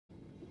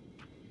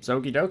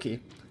Okie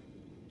dokie.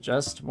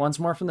 Just once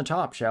more from the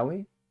top, shall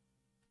we?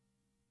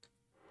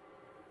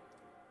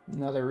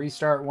 Another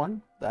restart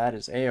one. That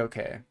is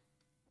a-okay.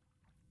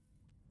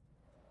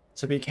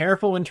 So be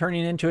careful when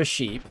turning into a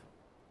sheep,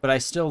 but I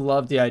still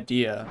love the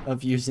idea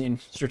of using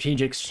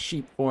strategic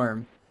sheep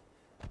form.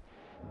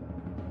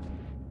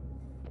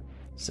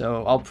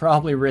 So I'll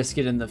probably risk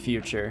it in the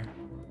future,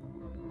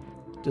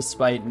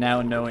 despite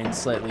now knowing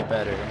slightly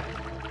better,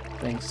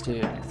 thanks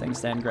to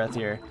Angreth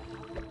here.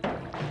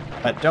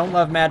 But don't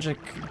love magic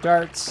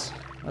darts.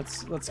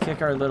 Let's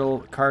kick our little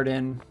cart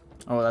in.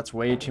 Oh, that's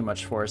way too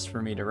much force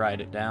for me to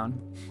ride it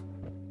down.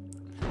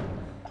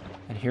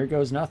 And here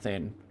goes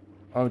nothing.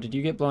 Oh, did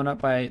you get blown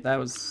up by...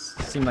 That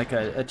seemed like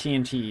a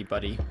TNT,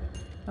 buddy.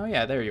 Oh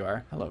yeah, there you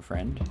are. Hello,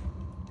 friend.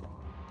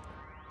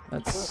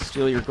 Let's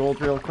steal your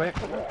gold real quick.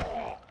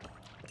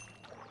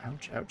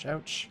 Ouch, ouch,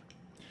 ouch.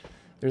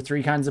 There are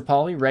 3 kinds of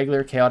poly: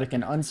 regular, chaotic,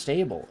 and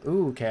unstable.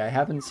 Ooh, okay, I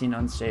haven't seen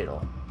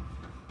unstable.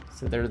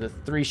 So there are the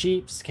 3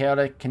 sheeps.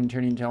 Chaotic can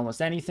turn you into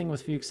almost anything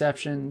with few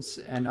exceptions,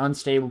 and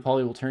unstable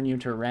poly will turn you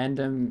into a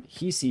random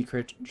Hisi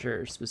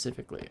creature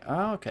specifically.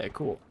 Oh, okay,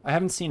 cool. I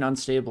haven't seen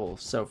unstable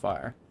so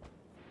far.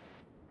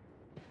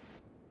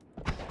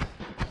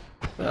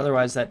 But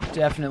otherwise, that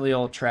definitely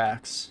all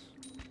tracks.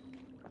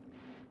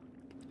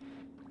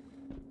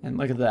 And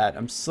look at that.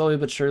 I'm slowly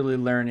but surely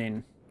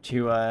learning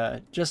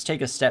to just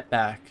take a step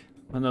back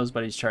when those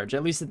buddies charge,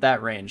 at least at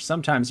that range.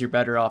 Sometimes you're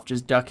better off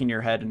just ducking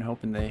your head and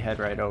hoping they head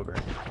right over.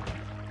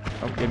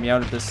 Oh, get me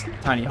out of this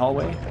tiny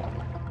hallway.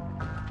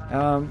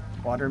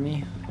 Water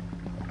me.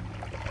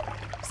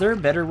 Is there a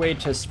better way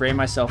to spray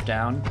myself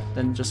down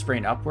than just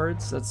spraying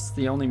upwards? That's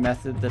the only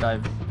method that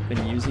I've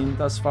been using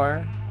thus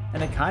far,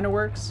 and it kind of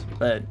works,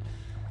 but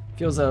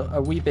feels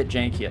a wee bit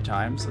janky at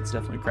times. Let's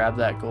definitely grab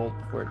that gold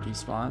before it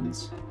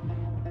despawns.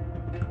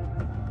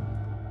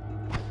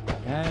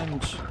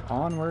 And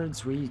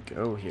onwards we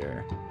go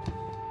here.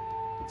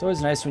 It's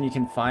always nice when you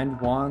can find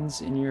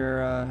wands in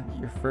your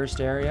first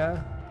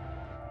area.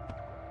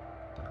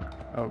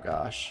 Oh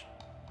gosh.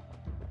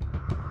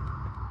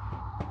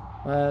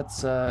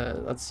 Let's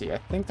see. I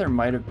think there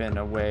might have been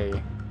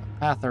a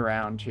path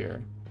around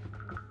here.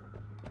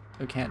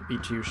 I can't be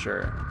too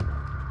sure.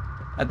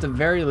 At the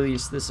very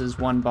least, this is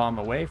 1 bomb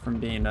away from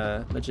being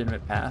a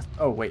legitimate path.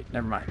 Oh wait,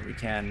 never mind. We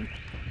can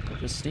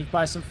just sneak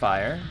by some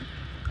fire.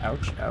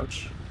 Ouch,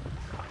 ouch.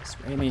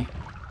 Spray me.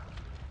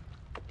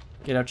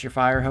 Get out your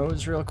fire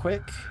hose real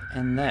quick,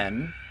 and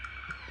then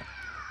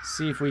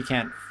see if we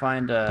can't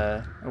find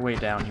a way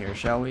down here,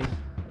 shall we?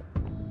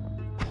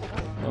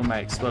 Oh, my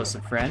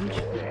explosive friend.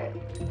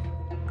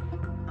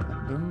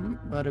 Boom,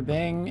 bada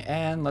bing,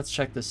 and let's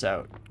check this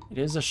out. It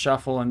is a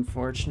shuffle,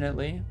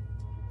 unfortunately,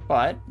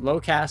 but low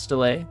cast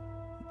delay.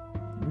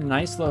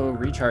 Nice low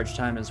recharge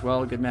time as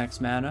well, good max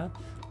mana.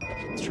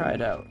 Let's try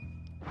it out.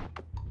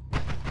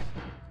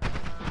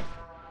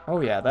 Oh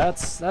yeah,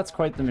 that's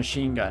quite the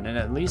machine gun, and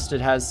at least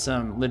it has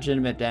some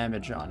legitimate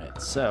damage on it,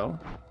 so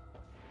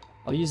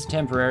I'll use it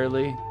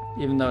temporarily,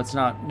 even though it's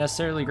not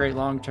necessarily great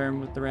long-term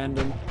with the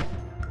random.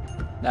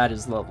 That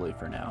is lovely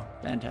for now.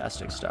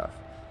 Fantastic stuff.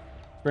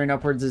 Spraying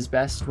upwards is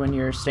best when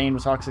you're staying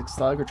with Toxic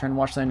Slug or trying to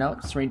watch something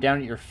out. Spraying down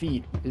at your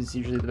feet is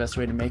usually the best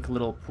way to make a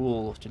little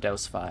pool to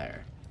douse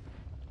fire.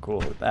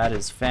 Cool, that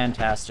is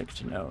fantastic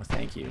to know,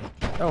 thank you.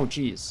 Oh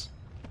geez.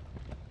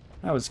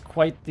 That was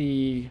quite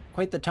the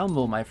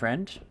tumble, my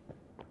friend.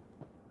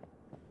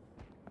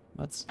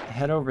 Let's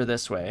head over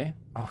this way.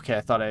 Okay,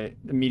 I thought I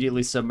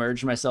immediately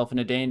submerged myself in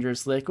a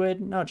dangerous liquid.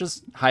 No,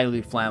 just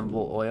highly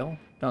flammable oil.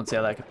 Don't see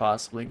how that could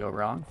possibly go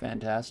wrong.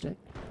 Fantastic.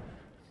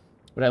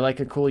 Would I like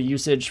a cool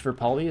usage for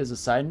poly as a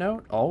side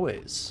note?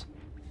 Always.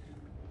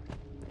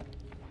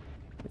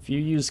 If you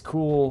use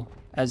cool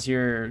as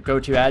your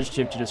go-to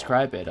adjective to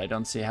describe it, I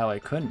don't see how I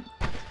couldn't.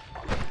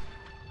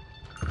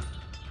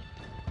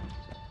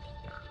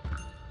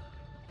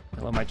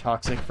 Hello, my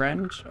toxic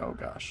friend. Oh,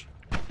 gosh.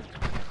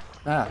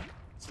 Ah,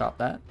 stop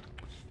that.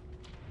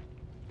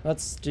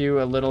 Let's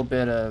do a little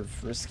bit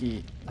of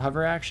risky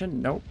hover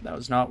action. Nope, that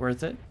was not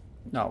worth it.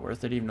 Not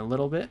worth it even a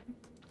little bit.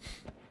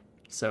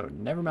 So,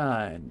 never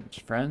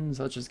mind, friends.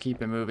 Let's just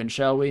keep it moving,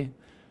 shall we?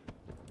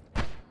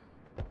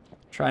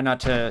 Try not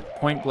to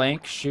point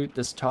blank shoot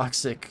this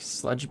toxic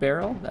sludge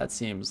barrel. That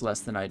seems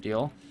less than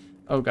ideal.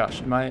 Oh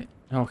gosh, am I...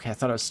 Okay, I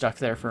thought I was stuck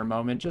there for a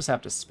moment. Just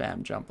have to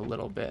spam jump a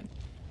little bit.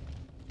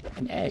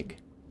 An egg.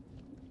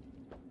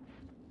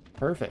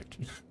 Perfect.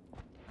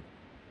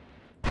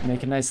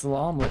 Make a nice little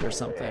omelet or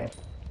something.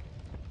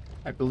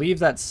 I believe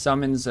that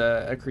summons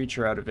a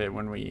creature out of it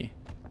when we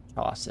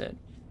toss it.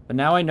 But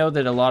now I know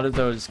that a lot of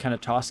those kind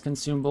of toss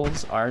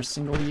consumables are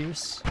single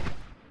use.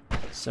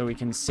 So we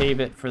can save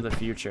it for the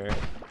future.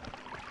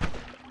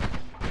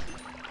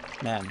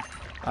 Man,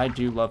 I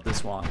do love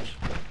this wand.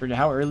 For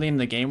how early in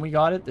the game we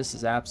got it, this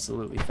is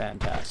absolutely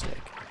fantastic.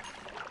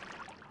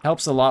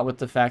 Helps a lot with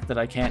the fact that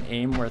I can't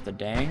aim worth a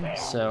dang,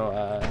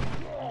 so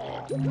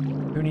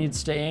who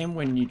needs to aim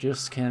when you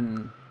just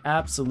can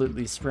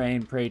absolutely spray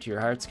and pray to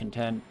your heart's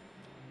content?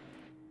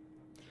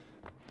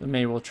 But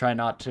maybe we'll try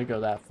not to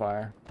go that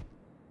far.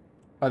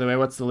 By the way,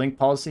 what's the link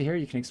policy here?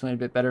 You can explain a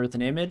bit better with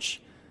an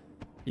image.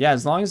 Yeah,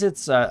 as long as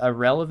it's a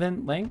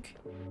relevant link,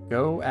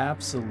 go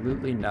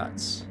absolutely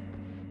nuts.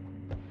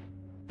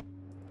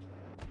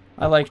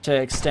 I like to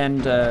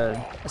extend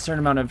a certain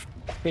amount of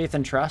faith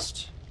and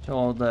trust to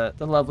all the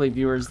lovely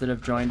viewers that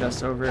have joined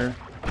us over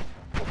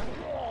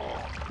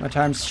my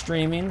time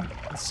streaming.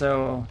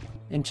 So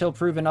until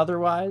proven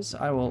otherwise,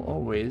 I will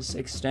always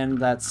extend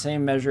that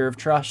same measure of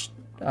trust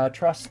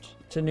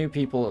to new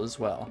people as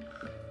well.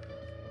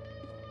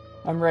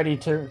 I'm ready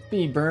to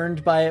be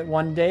burned by it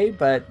one day,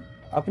 but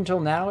up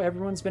until now,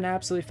 everyone's been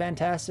absolutely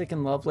fantastic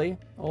and lovely.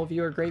 All of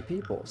you are great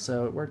people,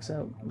 so it works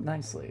out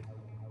nicely.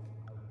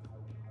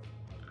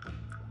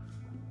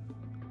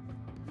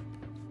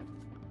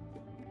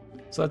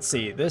 So let's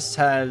see, this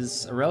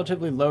has a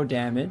relatively low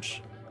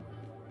damage.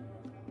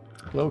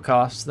 Low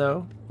cost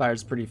though,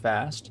 fires pretty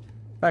fast.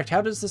 In fact,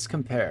 how does this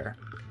compare?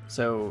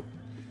 So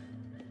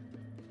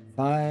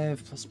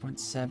 5 plus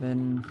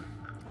 0.7,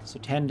 so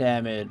 10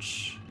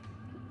 damage.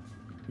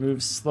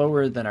 Moves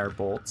slower than our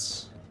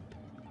bolts.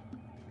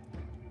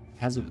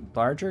 Has a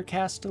larger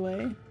cast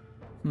delay?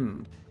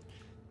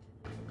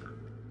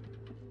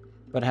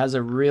 But has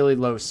a really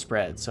low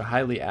spread, so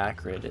highly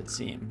accurate it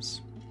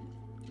seems.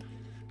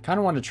 Kind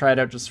of want to try it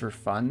out just for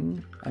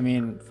fun. I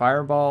mean,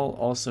 Fireball,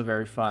 also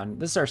very fun.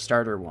 This is our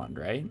starter one,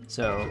 right?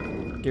 So,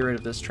 get rid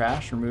of this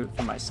trash, remove it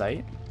from my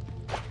sight.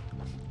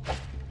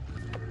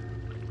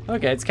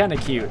 Okay, it's kind of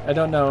cute. I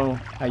don't know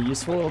how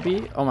useful it'll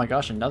be. Oh my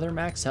gosh, another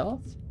max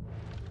health?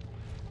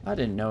 I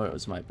didn't know it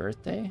was my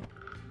birthday.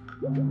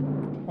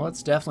 Well,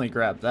 let's definitely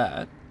grab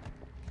that.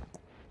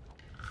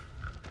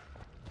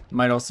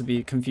 Might also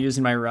be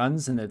confusing my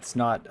runs, and it's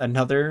not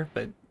another,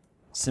 but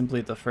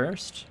simply the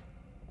first.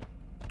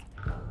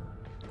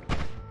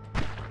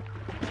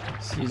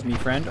 Excuse me,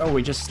 friend. Oh,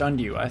 we just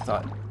stunned you. I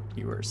thought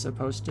you were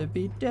supposed to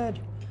be dead.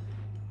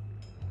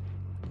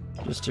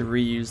 Just to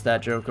reuse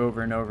that joke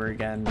over and over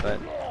again, but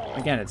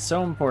again, it's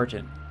so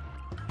important.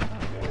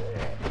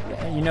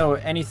 You know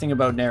anything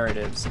about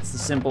narratives, it's the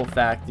simple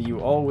fact that you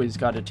always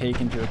got to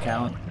take into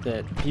account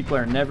that people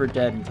are never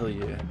dead until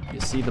you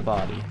see the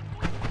body.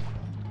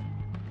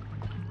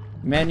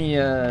 Many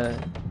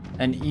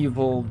an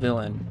evil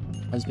villain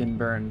has been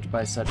burned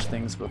by such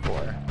things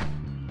before.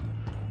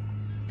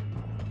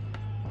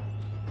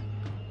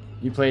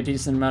 You play a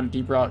decent amount of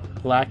Deep Rock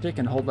Galactic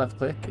and hold left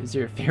click is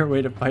your favorite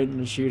way to fight in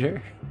a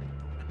shooter.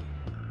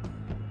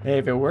 Hey,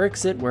 if it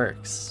works, it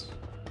works.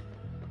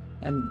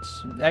 And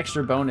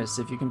extra bonus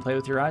if you can play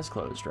with your eyes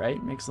closed,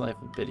 right? Makes life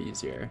a bit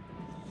easier.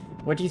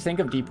 What do you think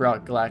of Deep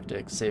Rock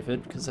Galactic,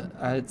 Safid? Because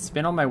it's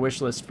been on my wish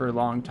list for a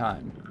long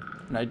time.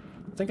 And I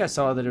think I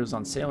saw that it was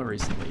on sale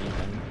recently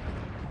even.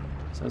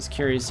 So I was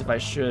curious if I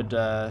should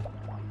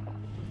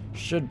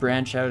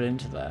branch out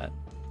into that.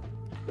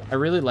 I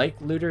really like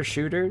looter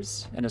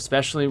shooters, and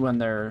especially when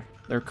they're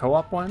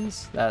co-op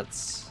ones.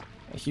 That's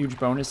a huge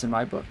bonus in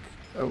my book.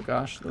 Oh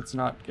gosh, let's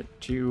not get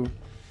too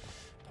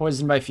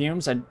poisoned by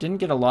fumes. I didn't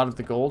get a lot of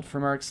the gold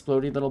from our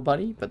explodey little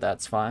buddy, but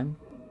that's fine.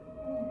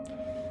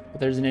 But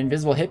there's an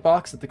invisible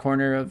hitbox at the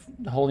corner of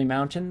the Holy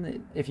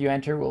Mountain. If you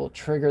enter, will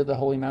trigger the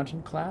Holy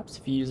Mountain collapse.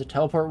 If you use a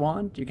teleport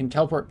wand, you can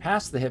teleport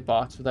past the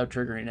hitbox without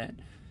triggering it.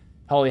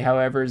 Poly,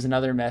 however, is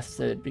another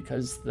method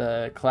because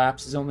the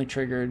collapse is only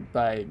triggered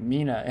by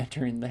Mina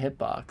entering the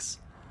hitbox.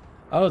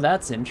 Oh,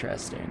 that's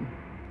interesting.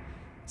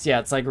 So yeah,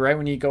 it's like right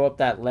when you go up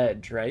that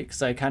ledge, right?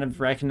 Because I kind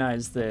of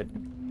recognize that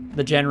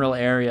the general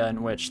area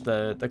in which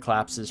the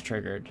collapse is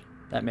triggered.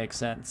 That makes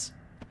sense.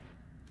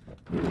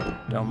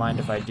 Don't mind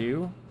if I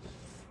do.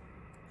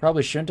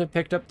 Probably shouldn't have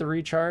picked up the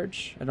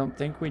recharge. I don't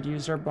think we'd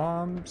use our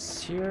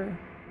bombs here.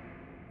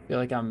 I feel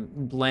like I'm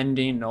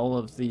blending all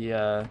of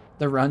the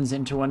runs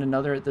into one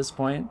another at this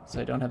point, so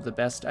I don't have the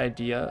best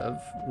idea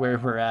of where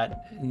we're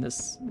at in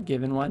this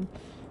given one.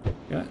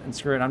 Yeah, and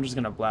screw it, I'm just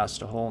gonna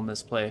blast a hole in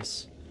this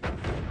place.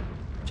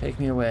 Take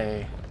me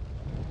away.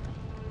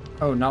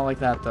 Oh, not like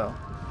that though.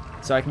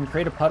 So I can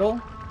create a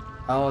puddle?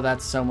 Oh,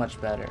 that's so much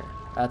better.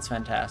 That's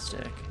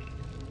fantastic.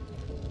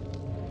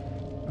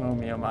 Oh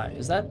me, oh my.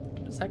 Is that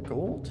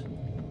gold?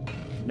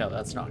 No,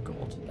 that's not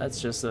gold.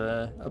 That's just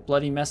a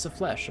bloody mess of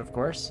flesh, of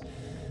course.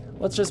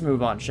 Let's just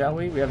move on, shall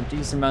we? We have a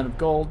decent amount of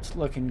gold.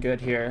 Looking good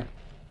here.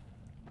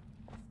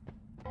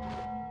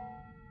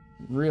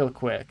 Real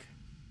quick.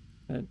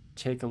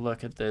 Take a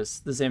look at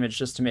this image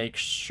just to make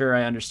sure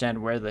I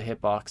understand where the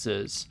hitbox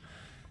is.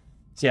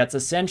 So yeah, it's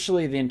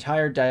essentially the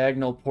entire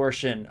diagonal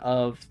portion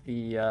of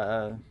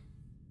the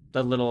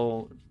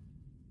little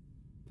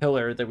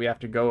pillar that we have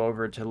to go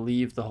over to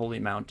leave the Holy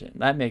Mountain.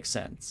 That makes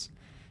sense.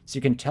 So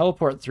you can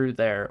teleport through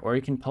there, or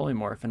you can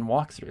polymorph and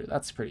walk through.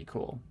 That's pretty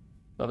cool.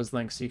 Those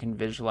links so you can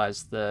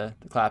visualize the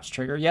collapse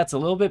trigger. Yeah, it's a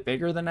little bit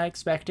bigger than I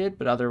expected,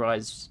 but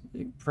otherwise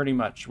pretty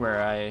much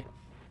where I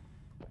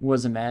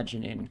was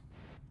imagining.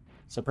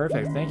 So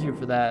perfect, thank you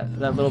for that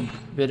little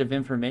bit of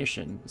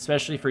information.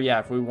 Especially for, yeah,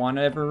 if we want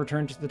to ever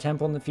return to the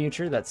temple in the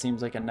future, that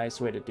seems like a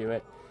nice way to do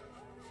it.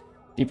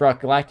 Deep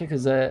Rock Galactic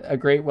is a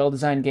great,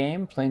 well-designed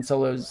game. Playing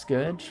solo is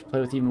good.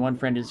 Play with even one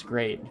friend is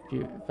great.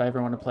 If I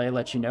ever want to play,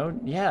 let you know.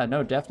 Yeah,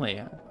 no,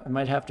 definitely. I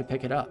might have to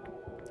pick it up.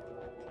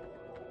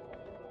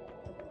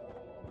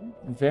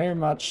 Very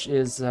much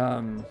is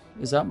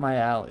up my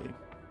alley,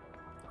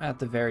 at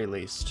the very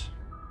least.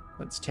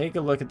 Let's take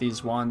a look at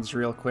these wands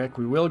real quick.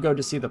 We will go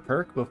to see the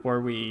perk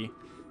before we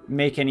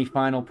make any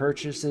final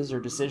purchases or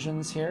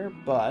decisions here,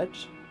 but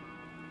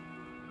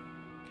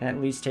can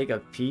at least take a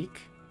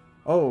peek.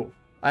 Oh,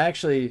 I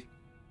actually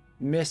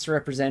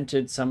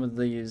misrepresented some of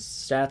these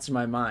stats in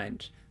my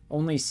mind.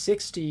 Only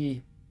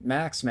 60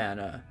 max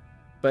mana,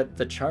 but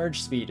the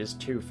charge speed is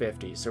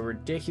 250, so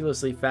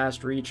ridiculously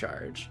fast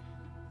recharge,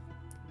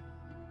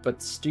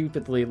 but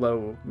stupidly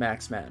low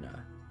max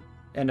mana,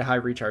 and a high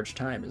recharge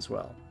time as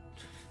well.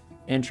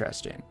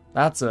 Interesting.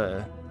 That's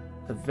a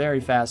very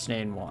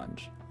fascinating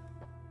wand.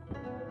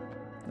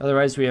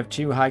 Otherwise, we have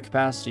two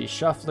high-capacity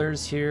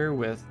shufflers here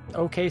with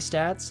okay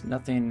stats.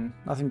 Nothing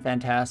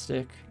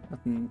fantastic.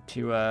 Nothing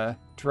to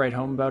write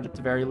home about at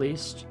the very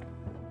least.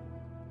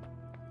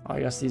 Oh, I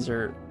guess these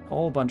are a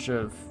whole bunch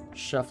of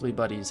shuffly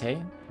buddies,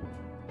 hey?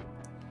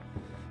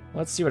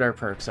 Let's see what our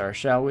perks are,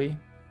 shall we?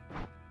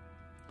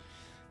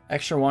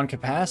 Extra wand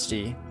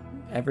capacity.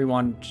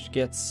 Everyone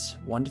gets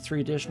 1 to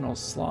 3 additional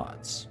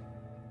slots.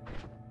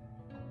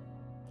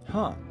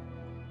 Huh.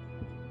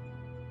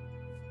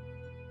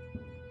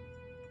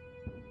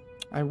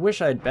 I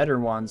wish I had better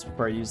wands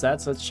before I use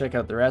that, so let's check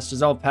out the rest.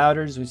 Dissolve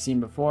powders we've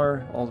seen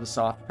before. All the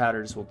soft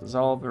powders will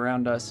dissolve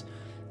around us.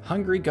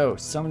 Hungry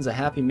Ghost summons a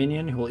happy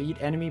minion who will eat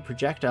enemy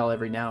projectile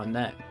every now and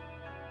then.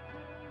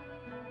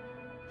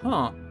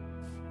 Huh.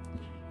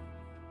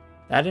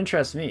 That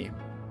interests me.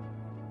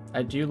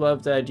 I do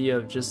love the idea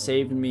of just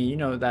saving me, you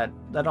know, that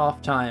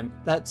off time,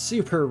 that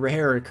super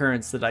rare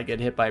occurrence that I get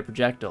hit by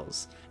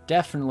projectiles.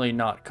 Definitely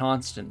not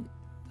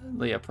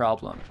constantly a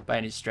problem by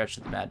any stretch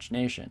of the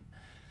imagination.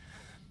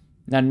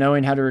 Now,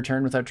 knowing how to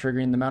return without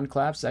triggering the mount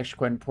collapse is actually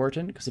quite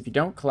important, because if you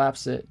don't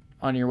collapse it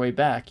on your way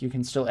back, you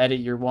can still edit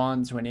your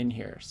wands when in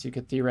here. So you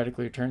could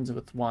theoretically return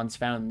with wands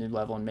found in the new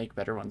level and make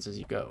better ones as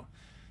you go.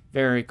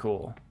 Very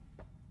cool.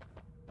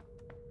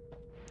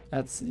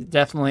 That's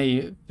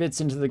definitely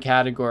fits into the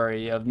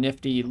category of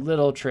nifty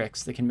little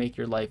tricks that can make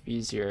your life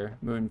easier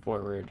moving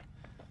forward.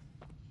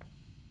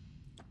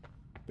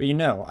 But you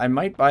know, I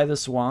might buy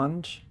this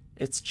wand.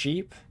 It's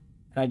cheap.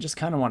 And I just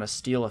kind of want to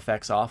steal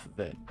effects off of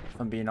it, if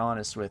I'm being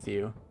honest with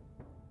you.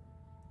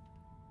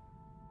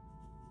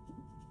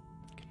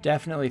 Could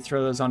definitely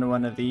throw those onto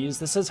one of these.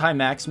 This has high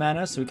max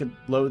mana, so we could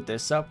load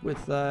this up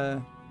with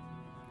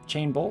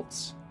chain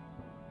bolts.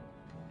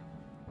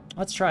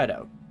 Let's try it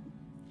out.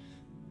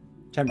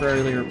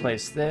 Temporarily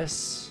replace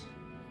this.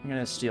 I'm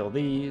going to steal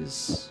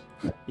these.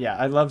 Yeah,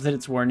 I love that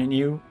it's warning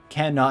you.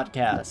 Cannot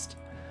cast.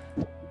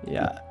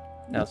 Yeah.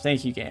 No,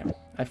 thank you, game.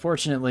 I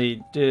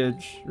fortunately did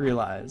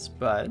realize,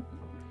 but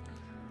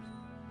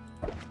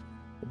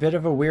a bit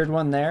of a weird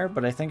one there,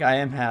 but I think I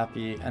am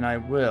happy, and I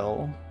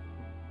will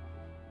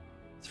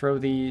throw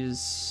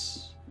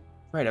these...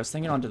 Right, I was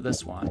thinking onto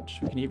this wand.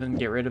 We can even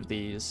get rid of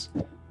these.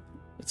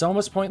 It's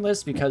almost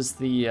pointless because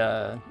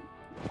the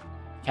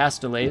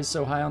cast delay is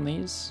so high on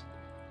these.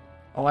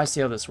 Oh, I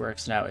see how this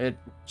works now. It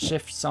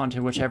shifts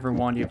onto whichever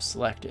wand you've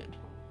selected.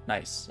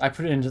 Nice. I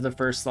put it into the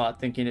first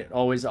slot thinking it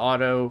always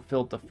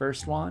auto-filled the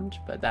first wand,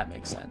 but that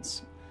makes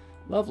sense.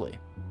 Lovely.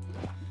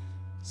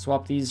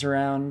 Swap these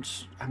around.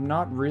 I'm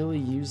not really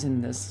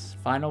using this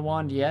final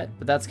wand yet,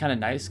 but that's kind of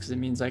nice because it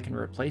means I can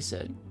replace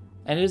it.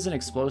 And it is an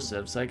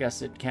explosive, so I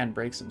guess it can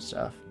break some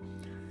stuff.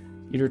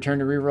 You'd return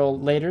to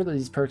reroll later.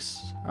 These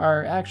perks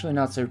are actually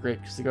not so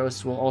great because the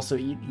ghosts will also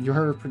eat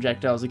your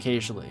projectiles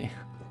occasionally.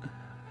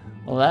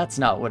 Well, that's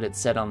not what it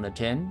said on the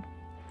tin.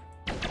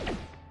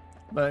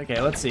 But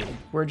okay, let's see.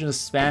 We're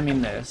just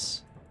spamming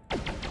this.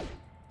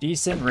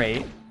 Decent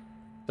rate.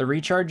 The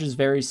recharge is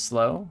very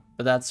slow,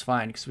 but that's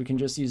fine because we can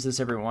just use this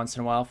every once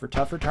in a while for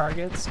tougher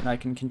targets, and I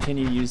can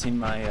continue using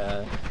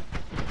my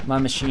my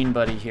machine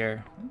buddy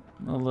here,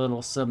 a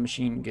little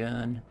submachine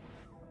gun.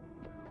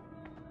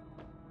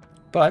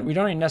 But we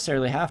don't even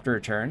necessarily have to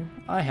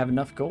return. I have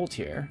enough gold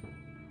here.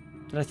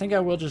 But I think I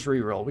will just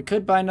reroll. We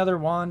could buy another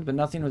wand, but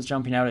nothing was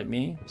jumping out at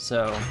me,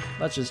 so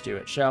let's just do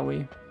it, shall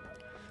we?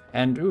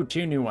 And, ooh,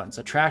 2 new ones.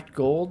 Attract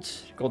gold.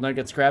 Gold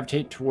nuggets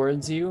gravitate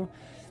towards you.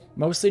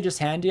 Mostly just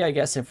handy, I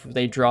guess, if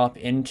they drop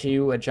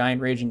into a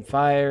giant raging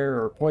fire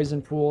or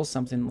poison pool,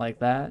 something like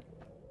that.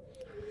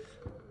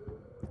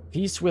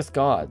 Peace with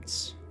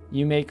gods.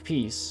 You make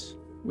peace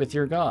with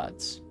your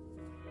gods.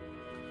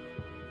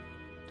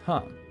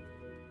 Huh.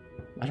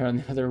 I don't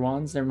know the other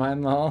ones. Never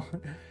mind, lol.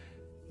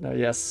 No,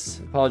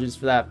 yes. Apologies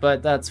for that,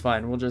 but that's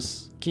fine. We'll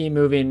just keep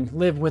moving.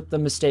 Live with the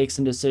mistakes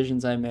and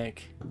decisions I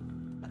make.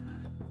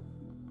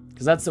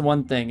 Because that's the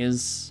one thing,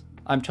 is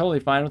I'm totally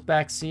fine with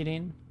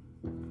backseating,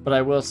 but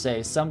I will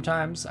say,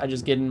 sometimes I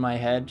just get in my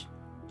head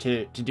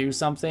to do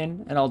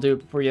something, and I'll do it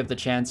before you have the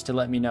chance to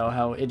let me know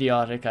how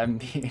idiotic I'm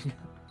being.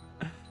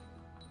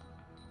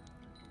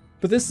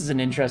 But this is an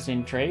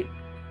interesting trait,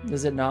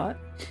 is it not?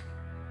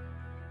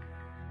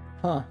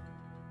 Huh.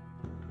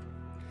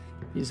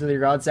 These other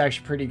gods are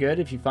actually pretty good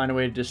if you find a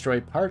way to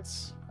destroy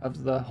parts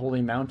of the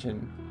holy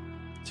mountain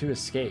to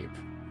escape.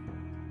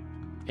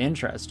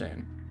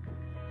 Interesting.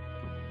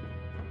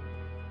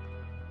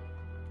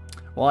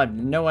 Well, I have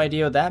no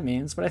idea what that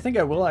means, but I think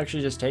I will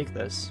actually just take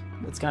this.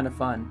 It's kind of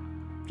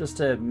fun. Just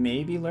to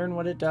maybe learn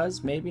what it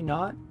does, maybe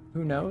not.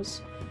 Who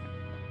knows?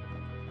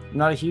 I'm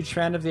not a huge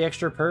fan of the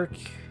extra perk.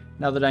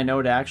 Now that I know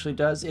what it actually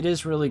does, it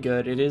is really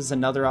good. It is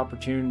another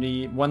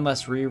opportunity, one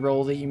less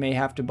reroll that you may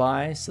have to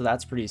buy, so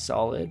that's pretty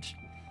solid.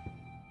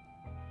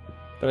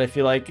 But I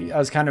feel like I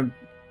was kind of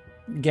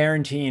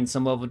guaranteeing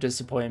some level of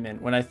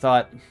disappointment when I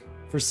thought,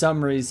 for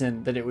some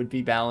reason, that it would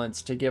be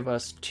balanced to give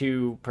us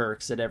 2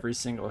 perks at every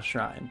single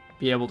shrine.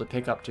 Be able to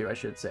pick up 2, I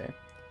should say.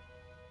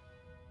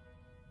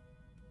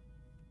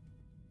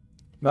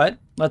 But,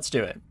 let's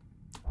do it.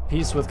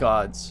 Peace with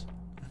gods.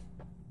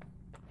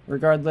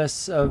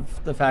 Regardless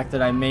of the fact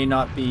that I may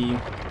not be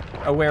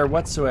aware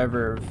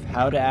whatsoever of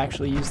how to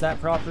actually use that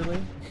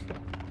properly.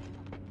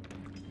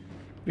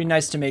 It'd be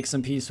nice to make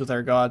some peace with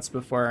our gods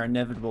before our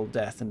inevitable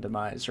death and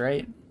demise,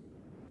 right?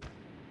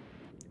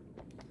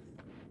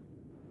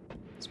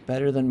 It's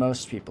better than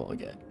most people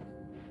get.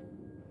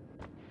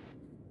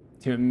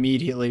 To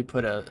immediately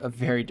put a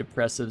very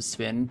depressive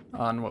spin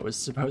on what was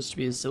supposed to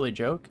be a silly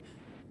joke.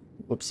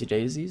 Whoopsie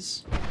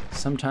daisies.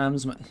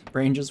 Sometimes my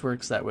brain just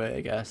works that way,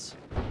 I guess.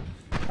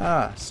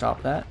 Ah,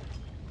 stop that.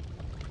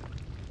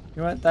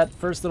 You know what? That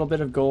first little bit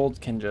of gold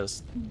can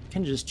just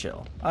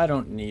chill. I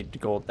don't need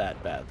gold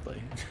that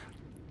badly.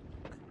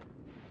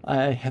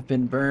 I have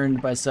been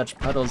burned by such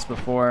puddles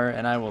before,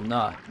 and I will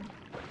not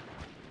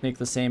make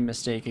the same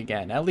mistake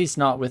again. At least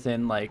not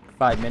within like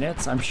 5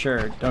 minutes, I'm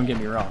sure. Don't get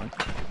me wrong.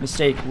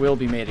 Mistake will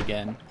be made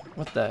again.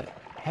 What the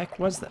heck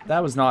was that?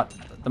 That was not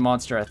the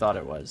monster I thought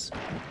it was.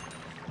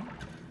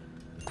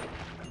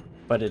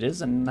 But it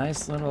is a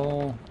nice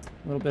little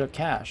bit of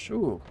cash.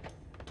 Ooh,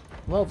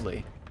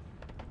 lovely.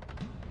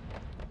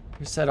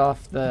 We set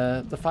off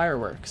the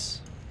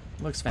fireworks.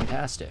 Looks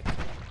fantastic.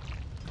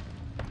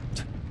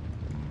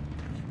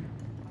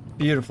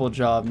 Beautiful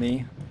job,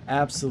 me.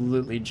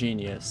 Absolutely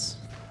genius.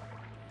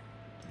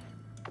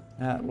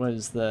 That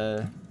was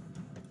the...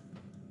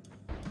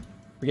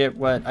 Forget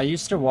what... I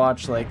used to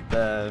watch, like,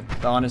 the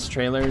honest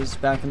trailers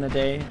back in the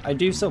day. I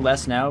do so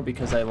less now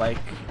because I like...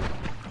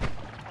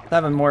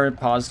 have a more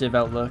positive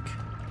outlook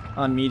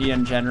on media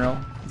in general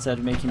instead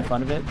of making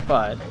fun of it,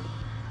 but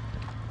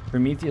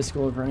Prometheus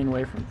School of running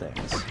away from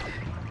things.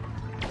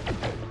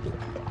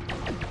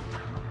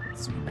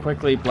 Let's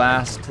quickly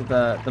blast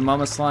the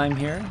mama slime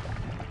here.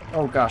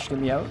 Oh gosh, get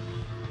me out.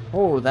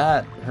 Oh,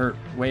 that hurt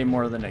way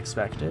more than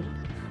expected.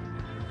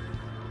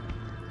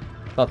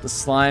 Thought the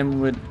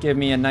slime would give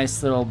me a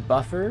nice little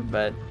buffer,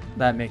 but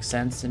that makes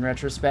sense in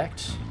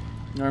retrospect.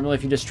 Normally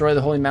if you destroy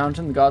the holy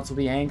mountain, the gods will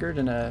be angered,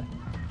 and a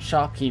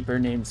shopkeeper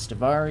named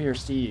Stavari, or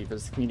Steve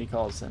as the community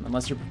calls him.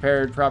 Unless you're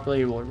prepared properly,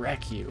 he will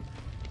wreck you.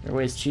 There are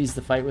ways to cheese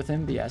the fight with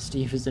him, but yeah,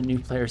 Steve is a new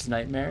player's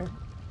nightmare.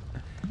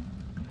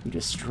 You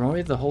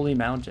destroy the holy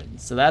mountain.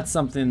 So that's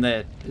something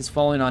that is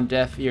falling on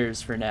deaf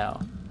ears for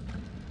now.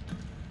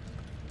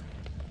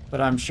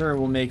 But I'm sure it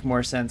will make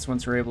more sense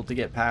once we're able to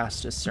get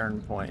past a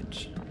certain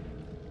point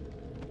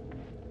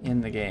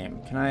in the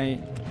game. Can I...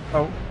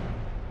 Oh.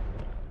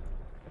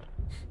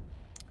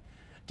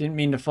 Didn't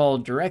mean to fall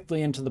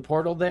directly into the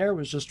portal there.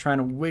 Was just trying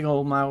to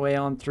wiggle my way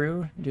on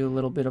through. Do a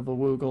little bit of a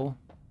woogle.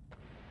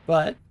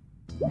 But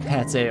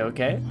that's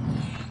a-okay.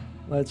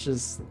 Let's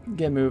just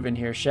get moving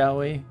here, shall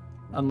we?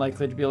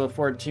 Unlikely to be able to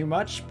afford too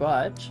much,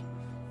 but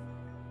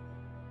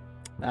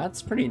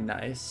that's pretty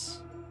nice.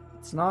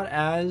 It's not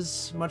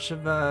as much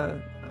of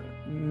a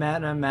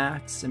mana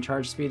max and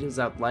charge speed as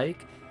I'd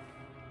like,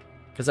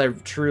 because I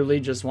truly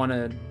just want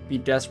to be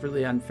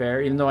desperately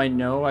unfair, even though I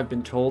know I've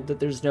been told that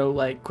there's no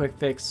like quick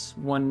fix,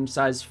 one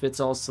size fits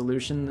all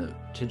solution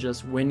to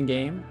just win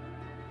game.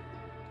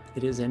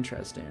 It is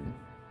interesting.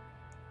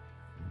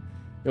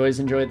 You always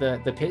enjoy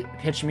the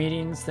pitch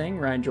meetings thing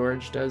Ryan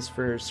George does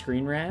for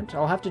Screen Rant.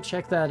 I'll have to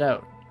check that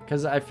out,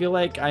 because I feel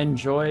like I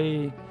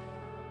enjoy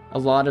a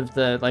lot of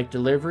the like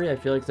delivery. I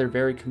feel like they're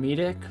very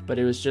comedic, but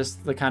it was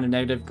just the kind of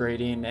negative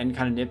grading and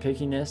kind of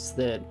nitpickiness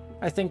that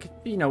I think,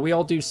 you know, we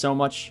all do so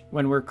much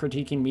when we're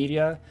critiquing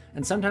media,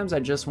 and sometimes I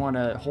just want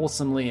to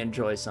wholesomely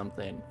enjoy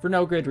something for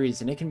no good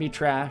reason. It can be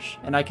trash,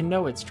 and I can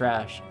know it's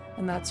trash,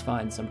 and that's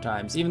fine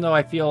sometimes, even though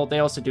I feel they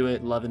also do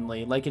it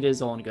lovingly, like it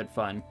is all in good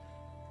fun.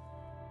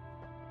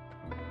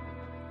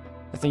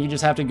 I think you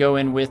just have to go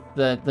in with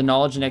the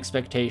knowledge and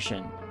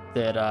expectation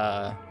that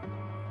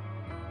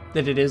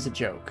that it is a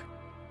joke.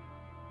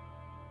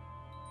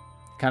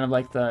 Kind of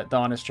like the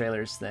honest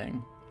trailers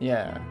thing.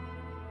 Yeah.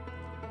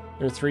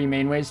 There are 3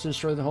 main ways to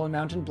destroy the holy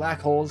mountain: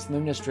 black holes,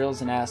 luminous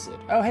drills, and acid.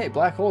 Oh hey,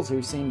 black holes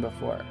we've seen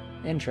before.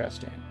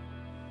 Interesting.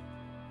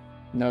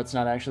 No, it's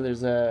not actually.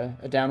 There's a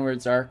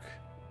downwards arc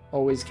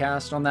always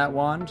cast on that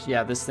wand.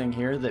 Yeah, this thing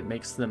here that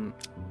makes them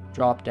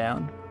drop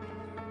down.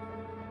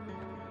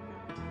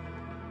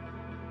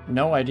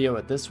 No idea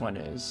what this one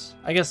is.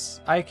 I guess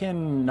I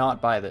can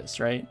not buy this,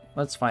 right?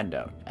 Let's find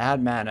out.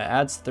 Add mana.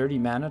 Adds 30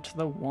 mana to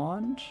the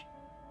wand?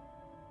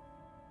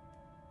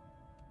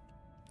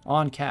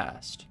 on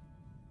cast.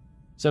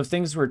 So if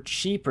things were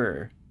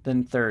cheaper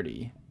than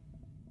 30,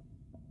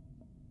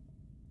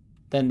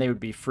 then they would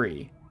be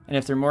free. And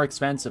if they're more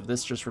expensive,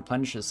 this just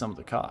replenishes some of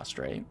the cost,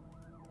 right?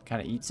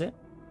 Kind of eats it.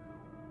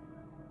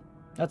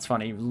 That's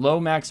funny. Low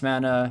max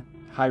mana,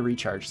 high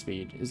recharge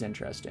speed is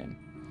interesting.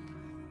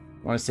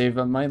 Want to save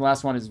money? The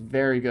last one is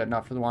very good,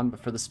 not for the one, but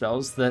for the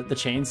spells. The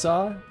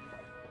chainsaw,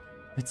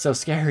 it's so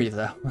scary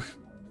though.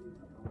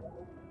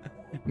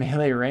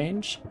 Melee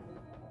range.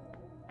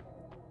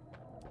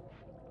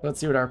 Let's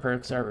see what our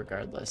perks are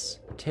regardless.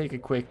 Take a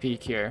quick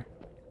peek here.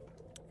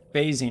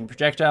 Phasing.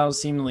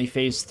 Projectiles seemingly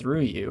phase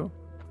through you.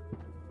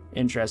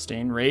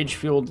 Interesting.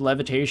 Rage-fueled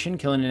levitation.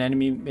 Killing an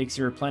enemy makes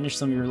you replenish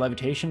some of your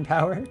levitation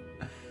power.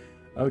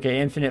 Okay,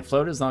 infinite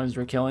float as long as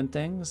we're killing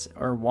things.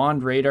 Or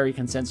wand radar, you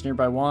can sense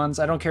nearby wands.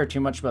 I don't care too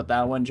much about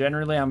that one.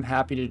 Generally, I'm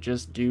happy to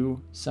just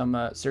do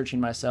some searching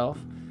myself.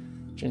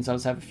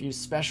 Chainsaws have a few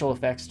special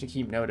effects to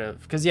keep note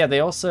of. Because, yeah, they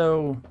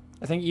also...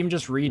 I think even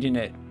just reading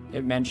it,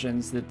 it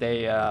mentions that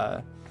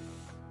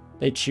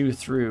they chew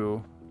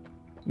through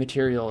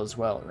material as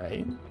well,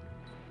 right?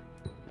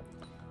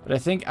 But I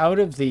think out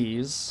of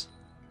these...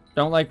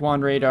 Don't like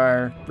wand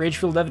radar.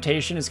 Rage-fueled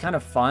levitation is kind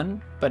of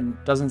fun,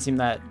 but doesn't seem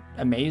that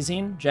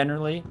amazing,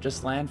 generally.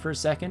 Just land for a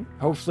second.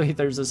 Hopefully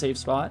there's a safe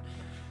spot.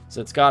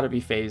 So it's got to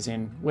be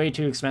phasing. Way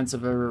too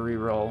expensive of a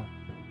reroll.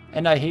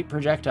 And I hate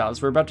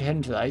projectiles. We're about to head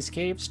into the ice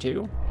caves,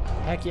 too.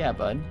 Heck yeah,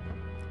 bud.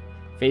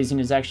 Phasing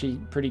is actually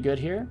pretty good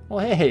here.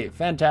 Well, hey,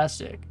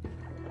 fantastic.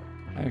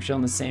 I'm actually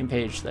on the same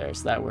page there,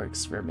 so that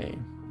works for me.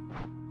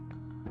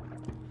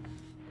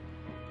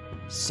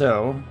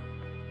 So...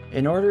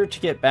 in order to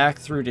get back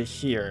through to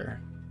here,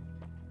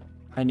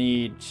 I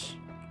need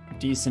a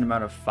decent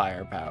amount of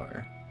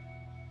firepower.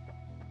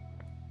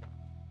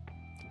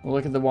 We'll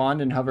look at the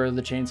wand and hover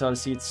the chainsaw to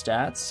see its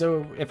stats.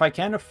 So if I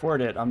can't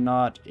afford it, I'm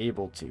not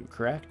able to,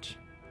 correct?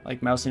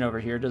 Like mousing over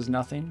here does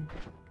nothing?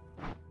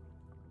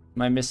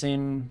 Am I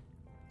missing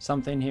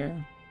something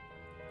here?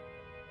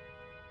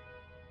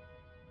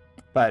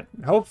 But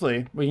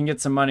hopefully we can get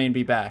some money and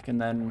be back,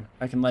 and then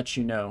I can let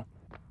you know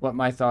what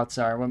my thoughts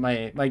are, what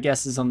my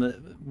guesses on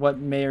what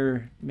may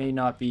or may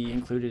not be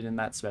included in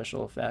that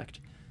special effect.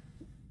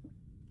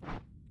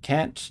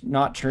 Can't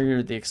not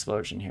trigger the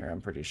explosion here, I'm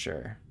pretty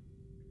sure.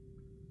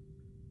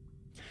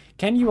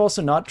 Can you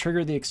also not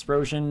trigger the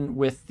explosion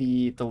with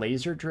the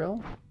laser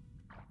drill?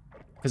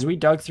 Because we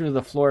dug through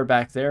the floor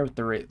back there with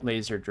the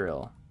laser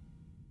drill.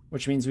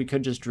 Which means we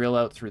could just drill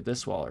out through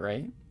this wall,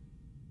 right?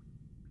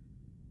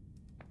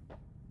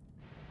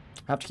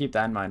 Have to keep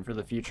that in mind for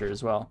the future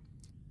as well.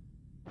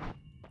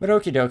 But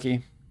okie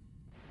dokie.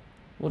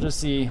 We'll just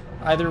see.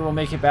 Either we'll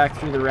make it back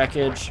through the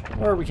wreckage,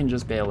 or we can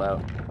just bail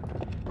out.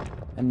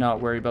 And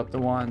not worry about the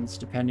wands,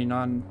 depending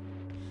on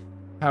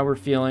how we're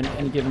feeling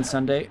any given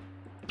Sunday.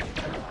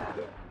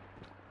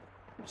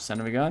 Son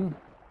of a gun.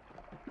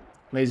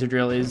 Laser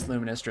drill is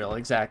luminous drill.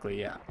 Exactly,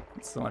 yeah.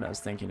 That's the one I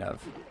was thinking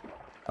of.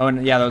 Oh,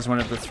 and yeah, that was one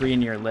of the 3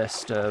 in your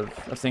list of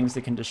things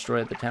that can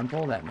destroy the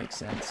temple. That makes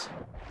sense.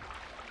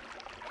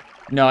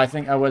 No, I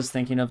think I was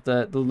thinking of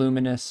the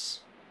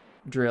luminous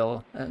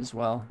drill as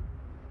well.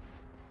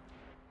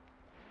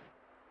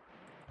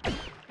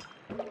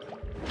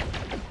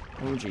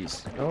 Oh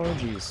geez. Oh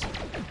geez.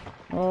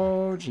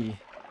 Oh gee.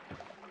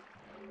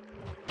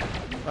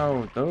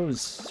 Oh,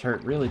 those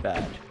hurt really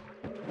bad.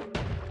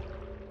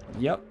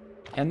 Yep.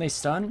 And they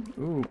stun?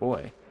 Ooh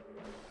boy.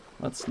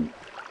 Let's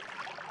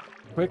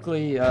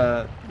quickly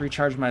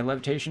recharge my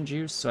levitation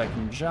juice so I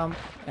can jump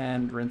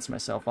and rinse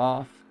myself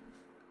off.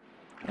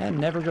 And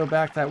never go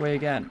back that way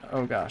again.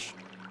 Oh gosh.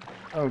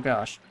 Oh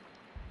gosh.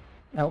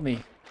 Help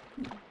me.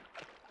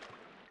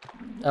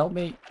 Help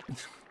me.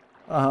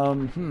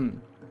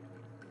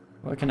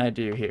 What can I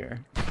do here?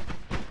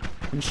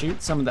 Can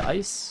shoot some of the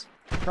ice,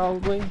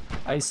 probably.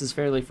 Ice is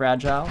fairly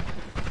fragile.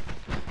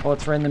 Oh,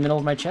 it's right in the middle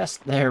of my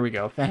chest. There we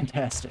go.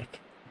 Fantastic.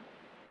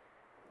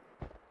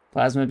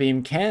 Plasma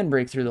beam can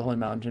break through the holy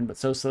mountain, but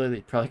so slowly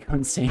they'd probably go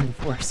insane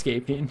before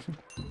escaping.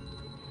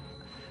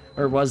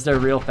 Or was there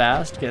real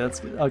fast?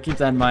 Okay, I'll keep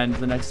that in mind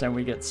the next time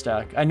we get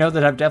stuck. I know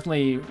that I've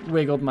definitely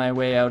wiggled my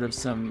way out of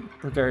some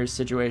precarious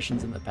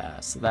situations in the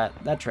past, so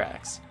that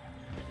tracks.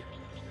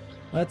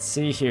 Let's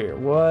see here.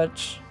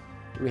 What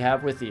do we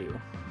have with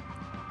you?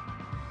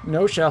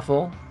 No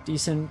shuffle,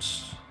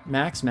 decent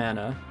max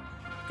mana,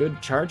 good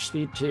charge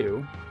speed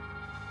too.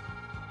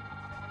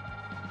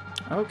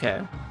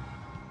 Okay.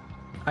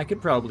 I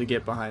could probably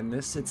get behind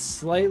this. It's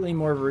slightly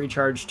more of a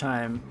recharge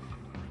time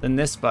than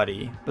this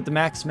buddy, but the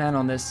max mana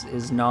on this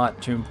is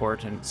not too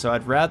important, so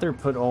I'd rather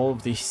put all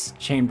of these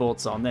chain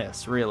bolts on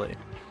this, really.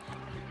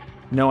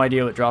 No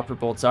idea what dropper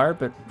bolts are,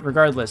 but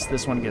regardless,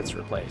 this one gets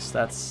replaced.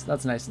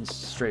 That's nice and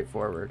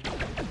straightforward.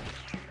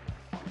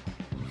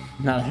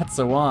 Now that's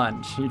a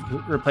wand. You'd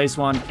replace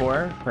wand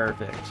 4?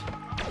 Perfect.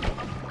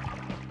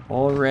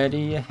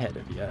 Already ahead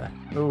of you.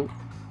 Oh,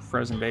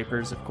 frozen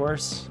vapors, of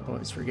course.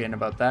 Always forgetting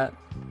about that.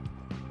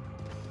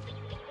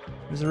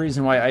 There's a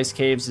reason why ice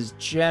caves is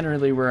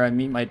generally where I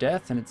meet my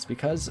death, and it's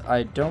because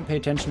I don't pay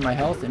attention to my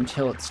health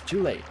until it's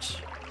too late.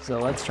 So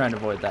let's try and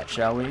avoid that,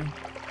 shall we?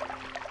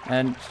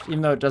 And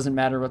even though it doesn't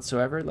matter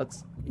whatsoever,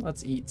 let's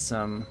eat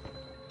some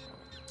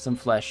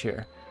flesh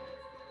here.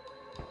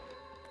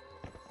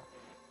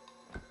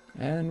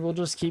 And we'll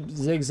just keep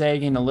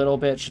zigzagging a little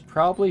bit. Should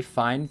probably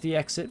find the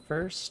exit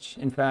first.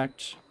 In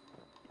fact,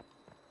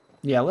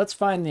 yeah, let's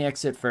find the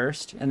exit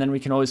first, and then we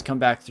can always come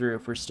back through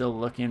if we're still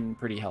looking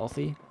pretty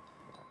healthy.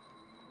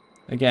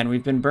 Again,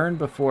 we've been burned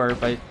before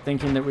by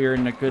thinking that we were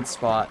in a good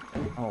spot.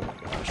 Oh my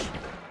gosh.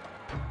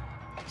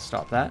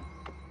 Stop that.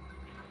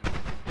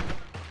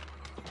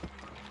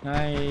 Can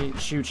I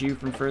shoot you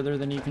from further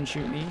than you can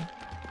shoot me?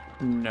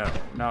 No,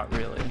 not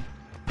really.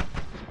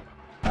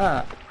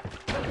 Ah.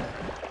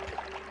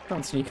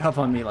 Don't sneak up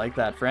on me like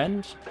that,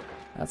 friend.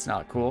 That's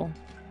not cool.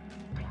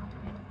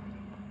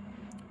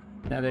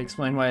 Now to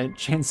explain why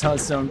chainsaw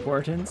is so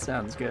important?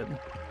 Sounds good.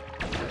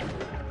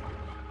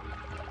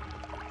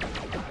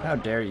 How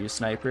dare you,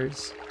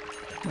 snipers?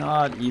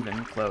 Not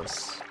even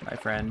close, my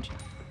friend.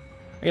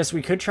 I guess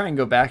we could try and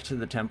go back to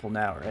the temple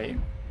now, right?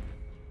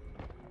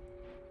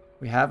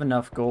 We have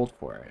enough gold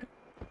for it.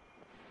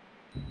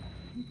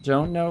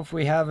 Don't know if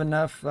we have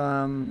enough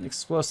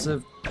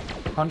explosive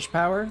punch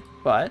power,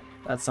 but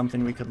that's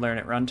something we could learn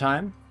at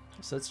runtime.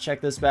 So let's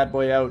check this bad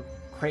boy out.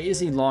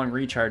 Crazy long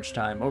recharge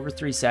time. Over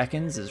 3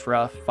 seconds is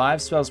rough.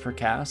 5 spells per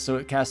cast, so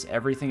it casts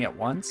everything at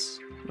once.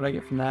 What do I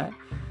get from that?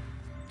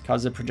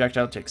 Causes a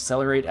projectile to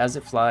accelerate as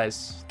it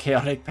flies.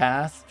 Chaotic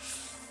path.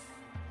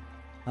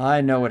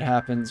 I know what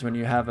happens when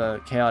you have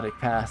a chaotic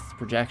path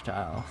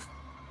projectile.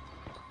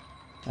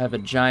 I have a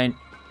giant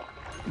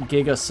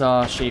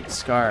gigasaw-shaped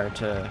scar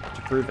to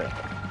prove it.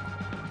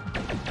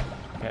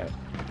 Okay.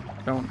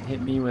 Don't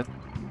hit me with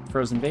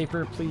frozen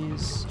vapor,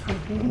 please.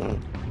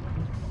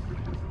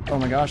 Oh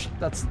my gosh,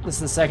 this is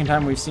the second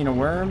time we've seen a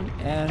worm,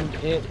 and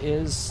it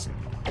is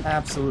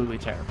absolutely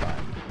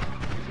terrifying.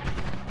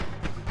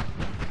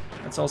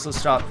 Let's also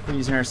stop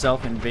freezing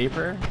ourselves in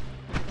vapor.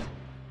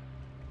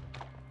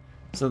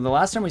 So the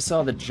last time we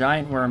saw the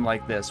giant worm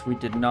like this, we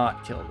did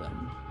not kill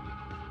them.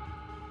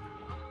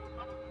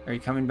 Are you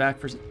coming back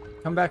for...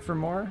 Come back for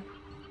more?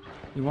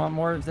 You want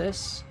more of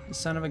this, you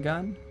son of a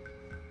gun?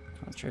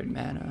 Concentrated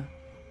mana.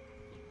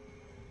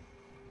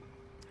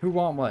 Who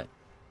want what?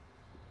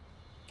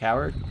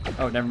 Coward?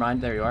 Oh, never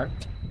mind. There you are.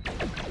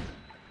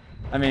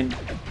 I mean,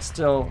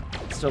 still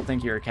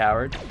think you're a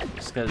coward,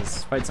 just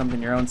because fight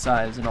something your own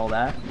size and all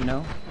that, you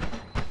know?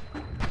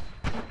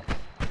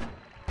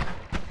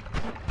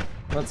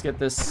 Let's get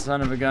this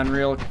son of a gun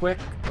real quick.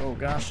 Oh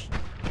gosh.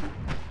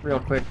 Real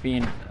quick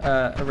being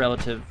a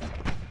relative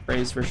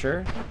phrase for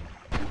sure.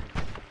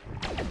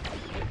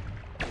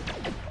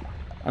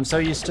 I'm so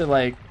used to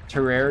like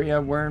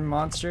Terraria worm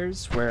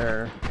monsters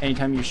where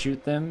anytime you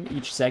shoot them,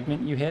 each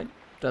segment you hit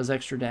does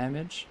extra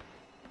damage.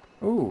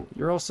 Ooh,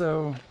 you're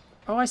also...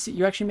 Oh, I see.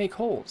 You actually make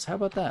holes. How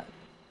about that?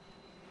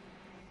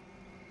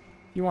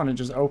 You want to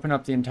just open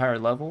up the entire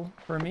level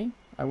for me?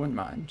 I wouldn't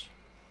mind.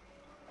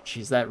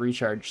 Jeez, that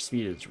recharge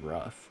speed is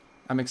rough.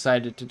 I'm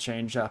excited to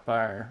change up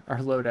our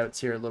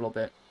loadouts here a little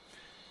bit.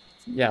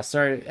 Yeah,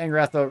 sorry,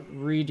 Angrath, I'll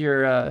read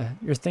your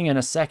thing in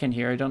a second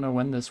here. I don't know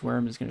when this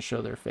worm is going to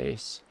show their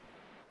face.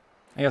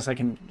 I guess I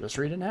can just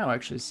read it now,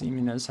 actually,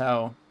 seeing as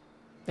how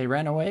they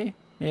ran away.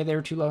 Maybe they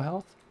were too low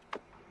health.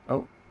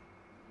 Oh,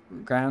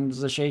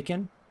 ground's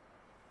a-shaking.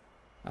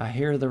 I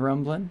hear the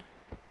rumbling.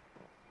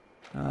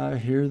 I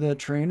hear that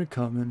train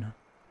a-coming.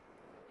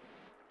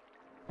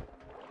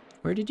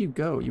 Where did you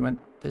go? You went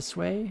this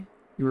way?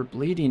 You were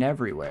bleeding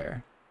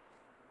everywhere.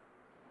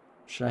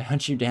 Should I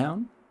hunt you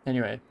down?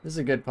 Anyway, this is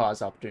a good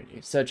pause opportunity.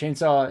 So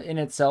Chainsaw in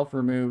itself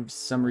removes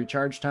some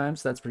recharge time,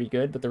 so that's pretty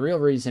good. But the real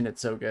reason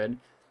it's so good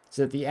is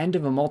at the end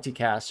of a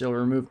multicast, it'll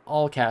remove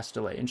all cast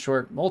delay. In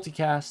short,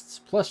 multicasts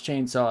plus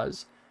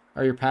chainsaws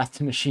are your path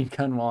to machine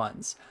gun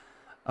wands.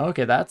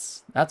 Okay,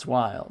 that's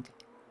wild.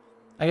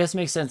 I guess it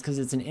makes sense because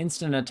it's an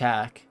instant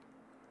attack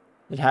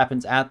that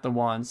happens at the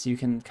wand, so you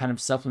can kind of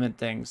supplement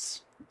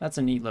things. That's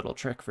a neat little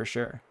trick for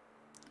sure.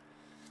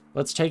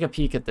 Let's take a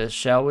peek at this,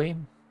 shall we?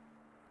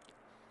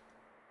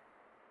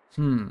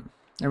 And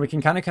we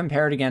can kind of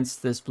compare it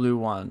against this blue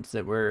wand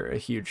that we're a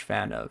huge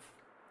fan of.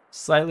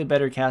 Slightly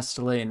better cast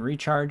delay and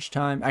recharge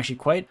time. Actually,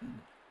 quite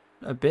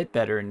a bit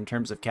better in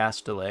terms of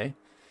cast delay.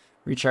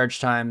 Recharge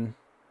time,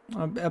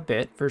 a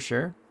bit for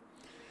sure.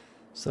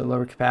 So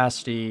lower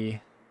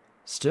capacity,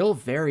 still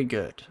very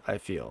good, I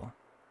feel.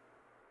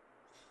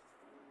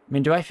 I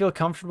mean, do I feel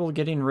comfortable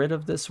getting rid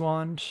of this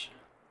wand?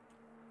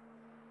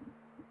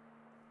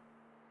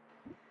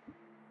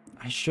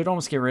 I should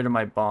almost get rid of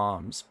my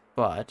bombs,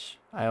 but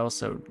I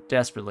also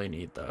desperately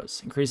need those.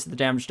 Increase the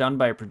damage done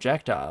by a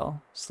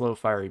projectile. Slow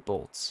fiery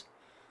bolts.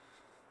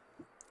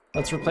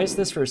 Let's replace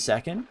this for a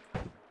second.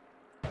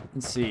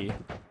 Let's see.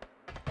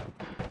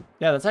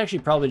 Yeah, that's actually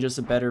probably just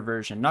a better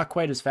version. Not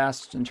quite as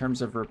fast in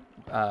terms of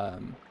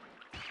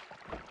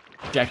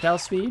projectile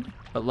speed,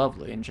 but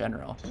lovely in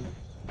general.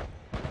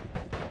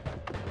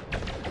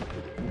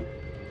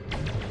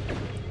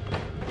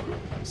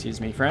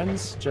 Excuse me,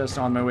 friends. Just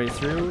on my way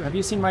through. Have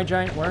you seen my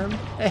giant worm?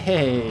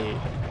 Hey!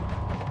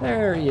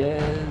 There he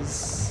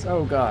is. Yes!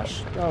 Oh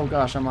gosh. Oh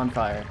gosh, I'm on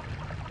fire.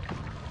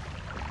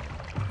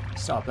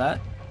 Stop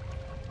that.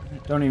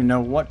 Don't even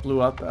know what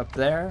blew up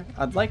there.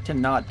 I'd like to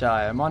not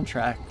die. I'm on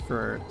track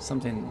for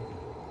something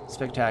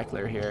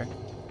spectacular here.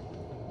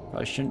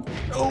 Probably shouldn't.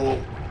 Oh!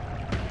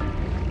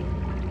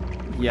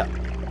 Yeah.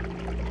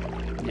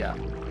 Yeah.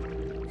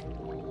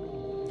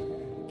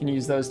 Can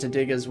use those to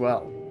dig as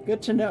well.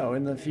 Good to know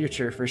in the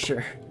future for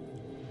sure.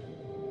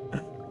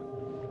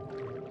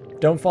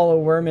 Don't follow a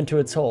worm into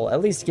its hole.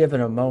 At least give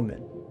it a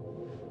moment.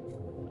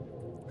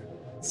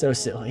 So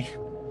silly.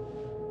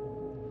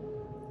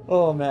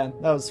 Oh man,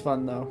 that was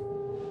fun though.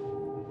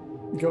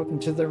 Go up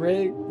into the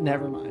rig?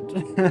 Never mind.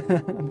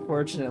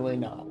 Unfortunately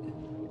not.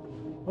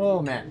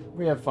 Oh man,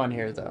 we have fun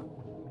here though.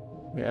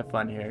 We have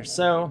fun here.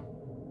 So,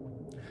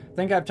 I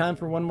think I have time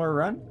for one more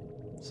run.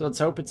 So let's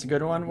hope it's a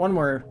good one. One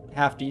more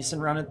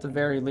half-decent run at the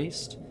very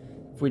least.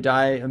 If we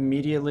die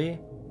immediately,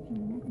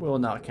 we'll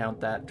not count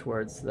that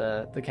towards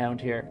the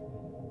count here.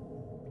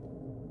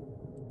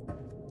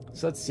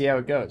 So let's see how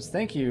it goes.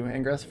 Thank you,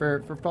 Ingress,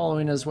 for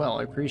following as well.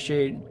 I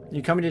appreciate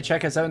you coming to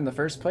check us out in the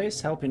first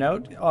place, helping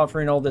out,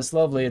 offering all this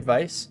lovely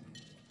advice.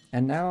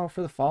 And now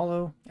for the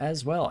follow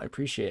as well. I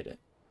appreciate it.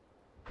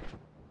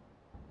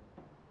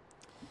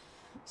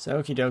 So,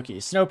 okie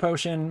dokie. Snow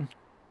potion.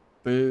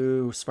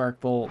 Boo.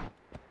 Spark bolt.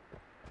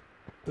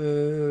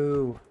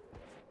 Boo.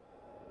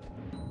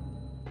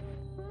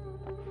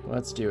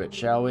 Let's do it,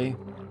 shall we?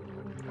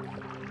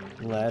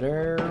 Let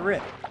her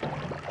rip.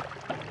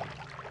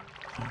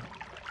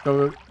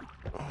 Go.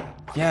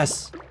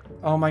 Yes.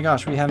 Oh my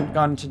gosh, we haven't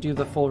gotten to do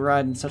the full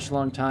ride in such a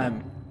long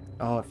time.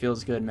 Oh, it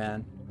feels good,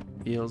 man.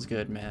 Feels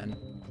good, man.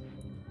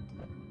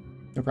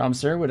 No problem,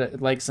 sir. Would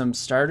it like some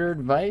starter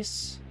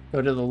advice?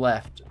 Go to the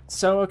left.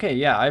 So, okay,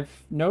 yeah,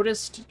 I've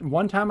noticed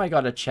one time I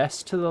got a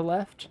chest to the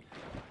left.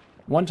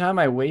 One time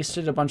I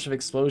wasted a bunch of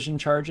explosion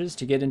charges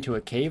to get into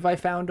a cave I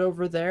found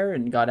over there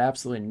and got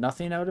absolutely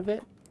nothing out of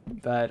it.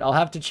 But I'll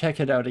have to check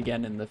it out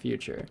again in the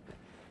future.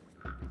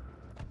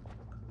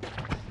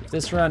 If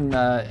this run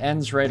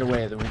ends right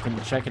away, then we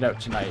can check it out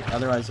tonight.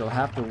 Otherwise, you'll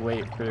have to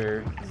wait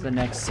for the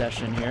next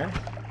session here.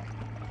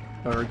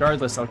 But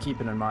regardless, I'll keep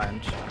it in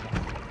mind.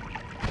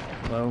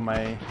 Hello,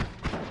 my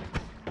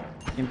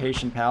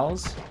impatient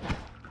pals.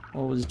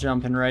 Always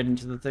jumping right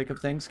into the thick of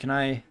things. Can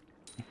I...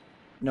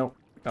 Nope.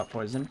 Got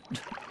poisoned.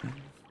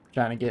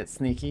 Trying to get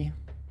sneaky.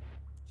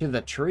 To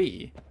the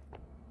tree.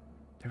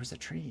 There was a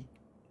tree.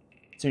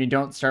 So you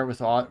don't start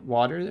with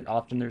water.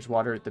 Often there's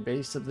water at the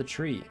base of the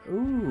tree.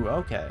 Ooh,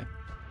 okay.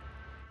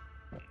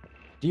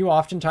 Do you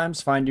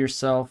oftentimes find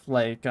yourself,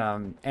 like,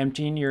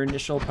 emptying your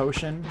initial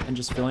potion and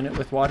just filling it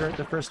with water at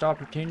the first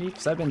opportunity?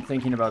 Because I've been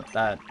thinking about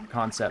that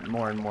concept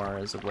more and more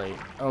as of late.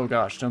 Oh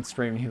gosh, don't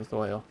spray me with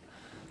oil.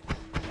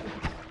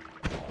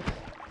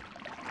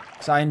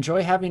 So I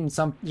enjoy having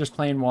just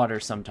plain water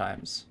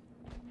sometimes.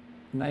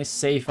 Nice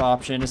safe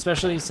option,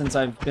 especially since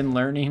I've been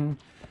learning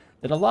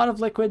that a lot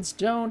of liquids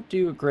don't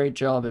do a great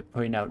job at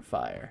putting out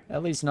fire.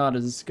 At least not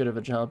as good of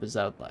a job as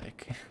I'd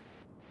like.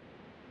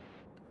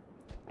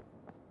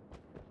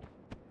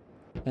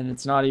 And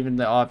it's not even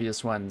the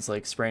obvious ones,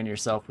 like spraying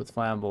yourself with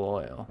flammable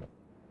oil.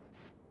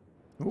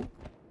 Ooh.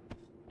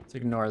 Let's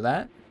ignore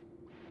that.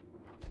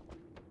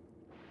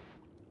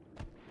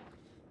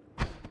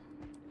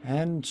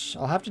 And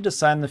I'll have to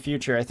decide in the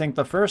future. I think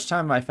the first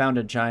time I found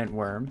a giant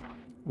worm,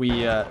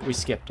 we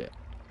skipped it.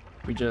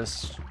 We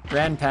just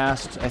ran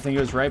past. I think it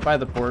was right by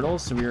the portal,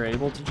 so we were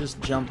able to just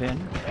jump in.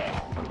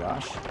 Oh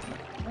gosh,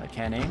 I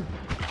can't aim.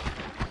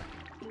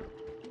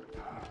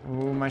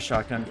 Oh, my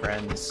shotgun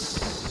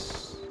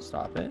friends.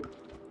 Stop it.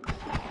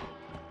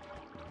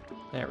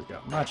 There we go,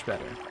 much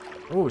better.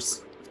 Oh,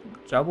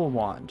 double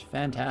wand,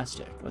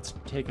 fantastic. Let's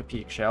take a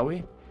peek, shall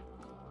we?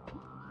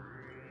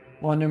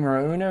 One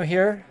numero uno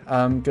here.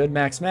 Good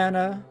max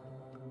mana.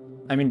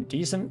 I mean,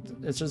 decent.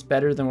 It's just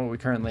better than what we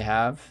currently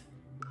have.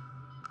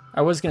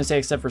 I was going to say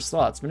except for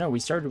slots, but no, we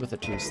started with a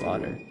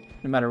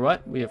 2-slotter. No matter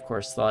what, we of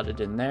course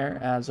slotted in there,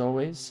 as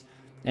always.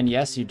 And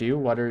yes, you do.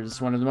 Water is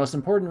one of the most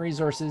important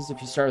resources.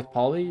 If you start with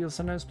poly, you'll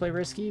sometimes play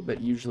risky, but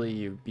usually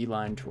you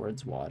beeline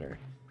towards water.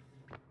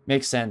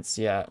 Makes sense,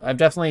 yeah. I've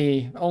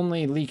definitely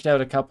only leaked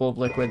out a couple of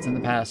liquids in the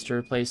past to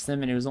replace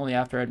them, and it was only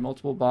after I had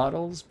multiple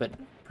bottles, but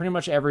pretty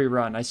much every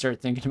run I start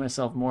thinking to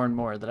myself more and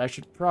more that I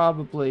should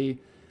probably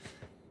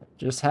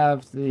just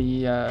have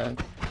the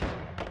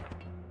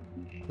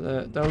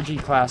OG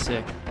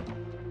classic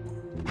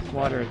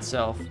water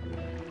itself.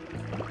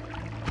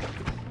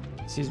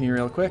 Excuse me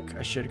real quick,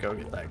 I should go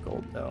get that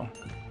gold though.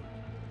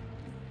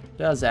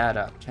 Does add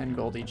up, 10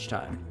 gold each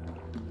time.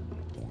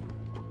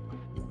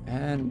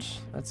 And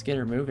let's get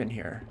her moving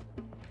here.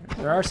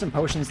 There are some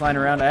potions lying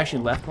around. I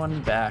actually left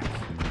one back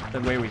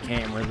the way we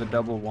came, where the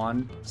double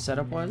wand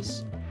setup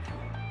was.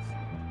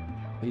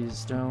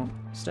 Please don't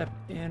step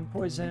in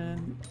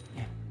poison.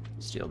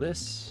 Steal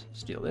this,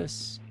 steal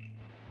this.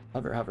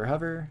 Hover, hover,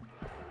 hover.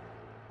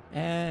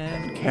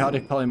 And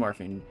chaotic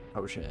polymorphing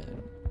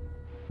potion.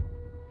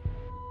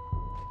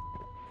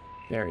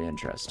 Very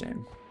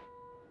interesting.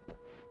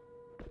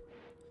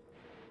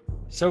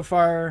 So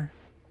far,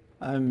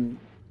 I'm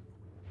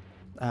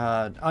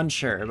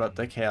unsure about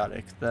the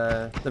chaotic.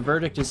 The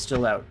verdict is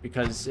still out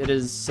because it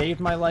has saved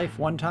my life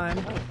one time,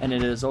 and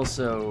it has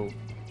also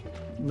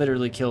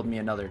literally killed me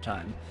another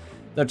time.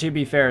 Though to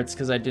be fair, it's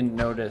because I didn't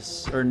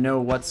notice or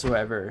know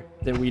whatsoever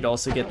that we'd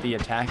also get the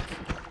attack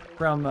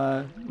from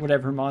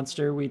whatever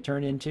monster we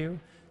turn into.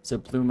 So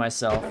blew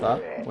myself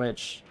up,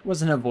 which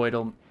was an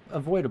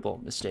avoidable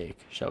mistake,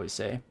 shall we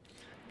say.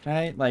 Can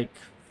I, like,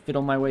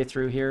 fiddle my way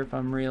through here if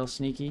I'm real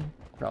sneaky?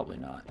 Probably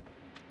not.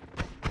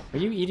 Are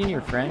you eating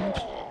your friend?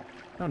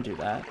 Don't do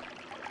that.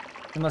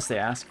 Unless they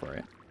ask for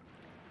it.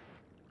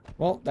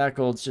 Well, that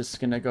gold's just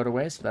gonna go to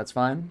waste, but that's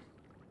fine.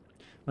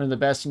 One of the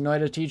best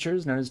Noita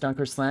teachers, known as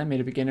Dunker Slam, made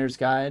a beginner's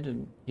guide,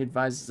 and he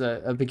advises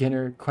a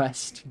beginner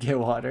quest to get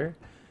water.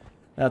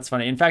 That's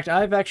funny. In fact,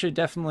 I've actually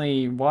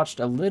definitely watched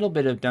a little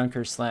bit of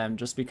Dunker Slam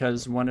just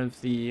because one of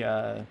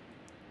the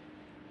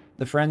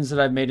friends that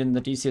I've made in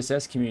the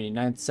DCSS community,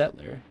 Ninth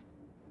Settler,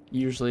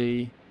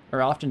 usually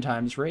or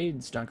oftentimes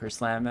raids Dunker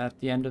Slam at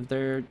the end of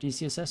their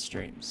DCSS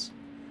streams.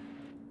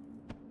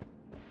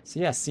 So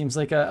yes, seems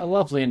like a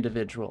lovely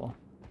individual,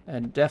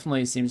 and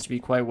definitely seems to be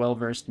quite well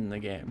versed in the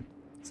game.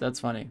 So that's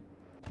funny.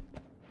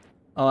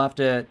 I'll have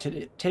to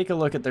take a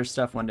look at their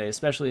stuff one day,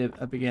 especially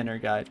a beginner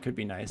guide could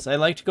be nice. I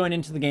liked going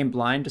into the game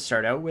blind to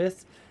start out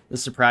with. The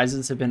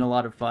surprises have been a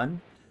lot of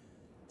fun,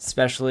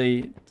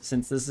 especially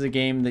since this is a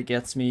game that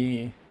gets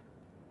me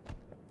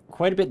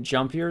quite a bit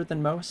jumpier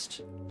than most.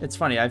 It's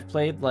funny, I've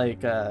played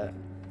like a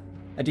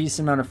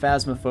decent amount of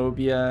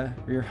Phasmophobia,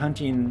 where you're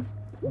hunting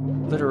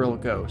literal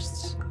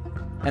ghosts.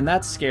 And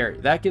that's scary.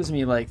 That gives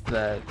me like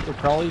the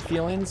crawly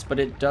feelings, but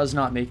it does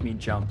not make me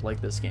jump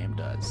like this game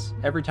does.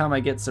 Every time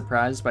I get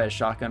surprised by a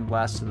shotgun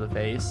blast to the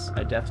face,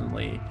 I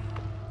definitely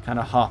kind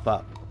of hop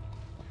up.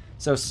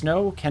 So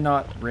snow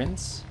cannot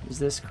rinse, is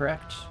this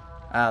correct?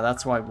 Ah,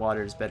 that's why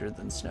water is better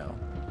than snow.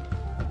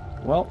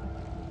 Well,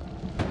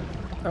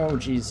 oh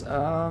geez,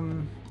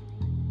 oh,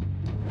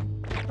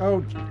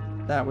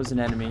 that was an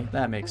enemy.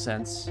 That makes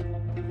sense.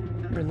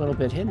 You're a little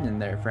bit hidden in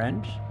there,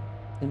 friend.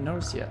 Didn't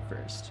notice you at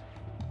first.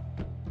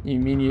 You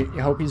mean you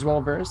hope he's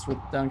well versed with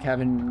Dunk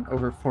having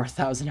over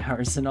 4,000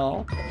 hours in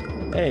all?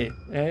 Hey,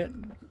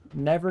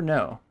 never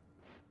know.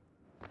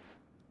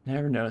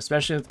 Never know,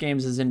 especially with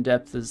games as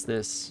in-depth as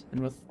this.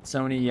 And with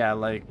Sony, yeah,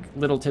 like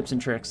little tips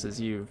and tricks as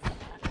you've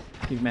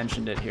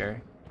mentioned it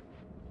here.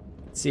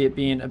 See it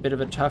being a bit of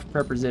a tough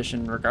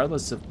preposition,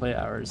 regardless of play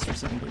hours for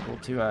some people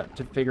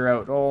to figure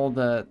out all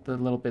the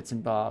little bits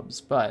and bobs,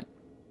 but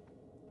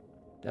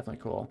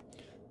definitely cool.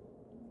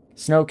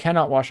 Snow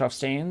cannot wash off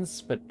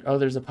stains, but oh,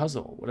 there's a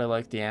puzzle. Would I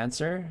like the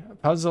answer? A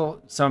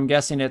puzzle, so I'm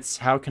guessing it's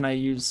how can I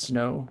use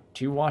snow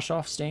to wash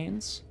off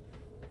stains?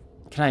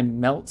 Can I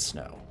melt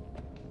snow?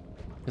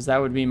 Because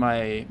that would be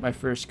my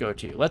first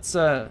go-to. Let's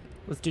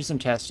do some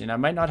testing. I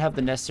might not have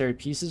the necessary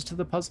pieces to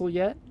the puzzle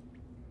yet.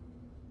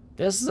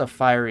 This is a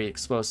fiery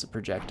explosive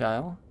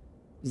projectile.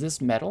 Is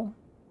this metal?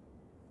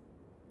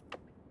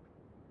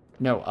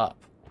 No, up.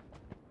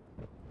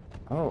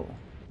 Oh.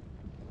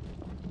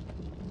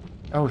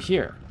 Oh,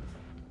 here.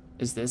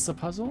 Is this a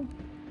puzzle?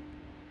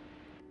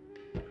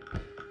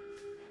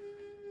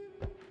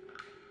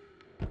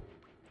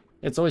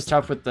 It's always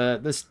tough with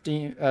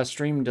the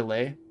stream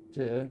delay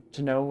to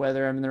know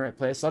whether I'm in the right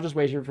place. So I'll just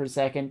wait here for a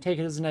second. Take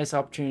it as a nice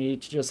opportunity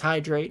to just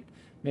hydrate.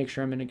 Make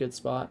sure I'm in a good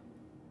spot.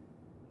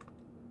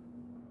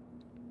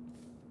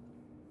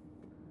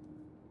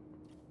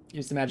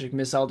 Use the magic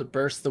missile to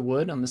burst the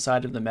wood on the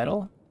side of the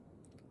metal.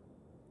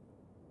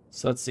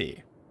 So let's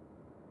see.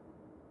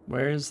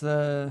 Where's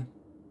the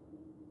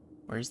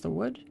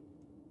wood?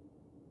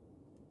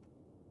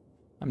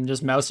 I'm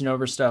just mousing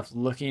over stuff,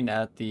 looking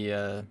at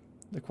the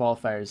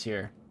qualifiers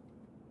here.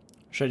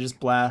 Should I just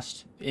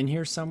blast in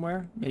here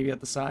somewhere? Maybe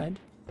at the side?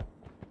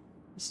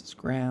 This is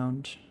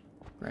ground.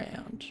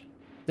 Ground.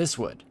 This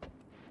wood.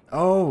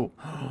 Oh!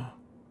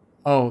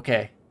 Oh,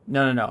 okay.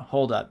 No.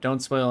 Hold up.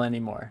 Don't spoil any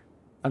more.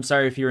 I'm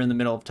sorry if you're in the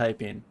middle of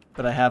typing,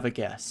 but I have a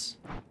guess.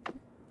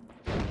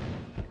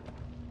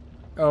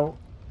 Oh.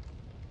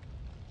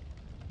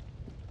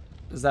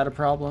 Is that a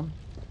problem?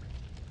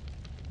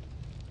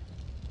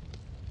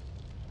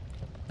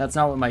 That's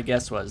not what my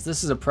guess was.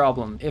 This is a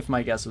problem if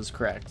my guess was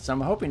correct, so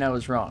I'm hoping I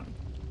was wrong.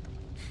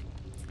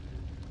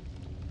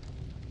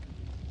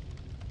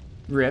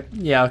 Rip.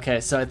 Yeah,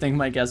 okay, so I think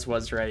my guess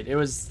was right. It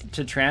was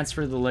to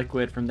transfer the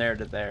liquid from there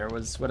to there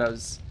was what I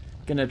was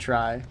gonna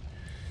try.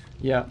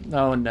 Yeah,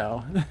 oh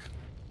no.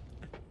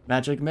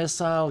 Magic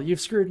missile,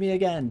 you've screwed me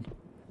again.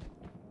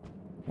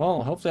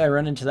 Well, hopefully I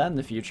run into that in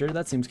the future.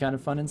 That seems kind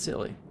of fun and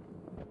silly.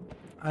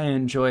 I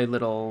enjoy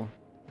little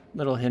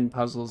hidden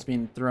puzzles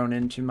being thrown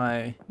into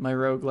my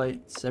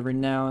roguelites every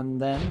now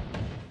and then.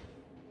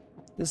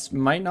 This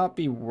might not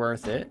be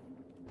worth it.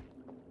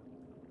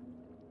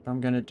 I'm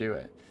gonna do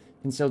it.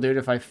 Can still do it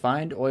if I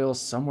find oil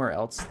somewhere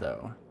else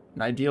though.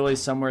 And ideally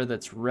somewhere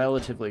that's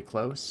relatively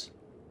close.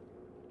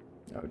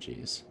 Oh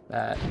geez,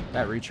 that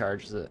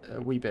recharge is a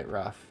wee bit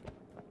rough.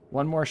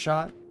 One more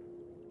shot.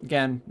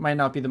 Again, might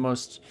not be the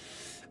most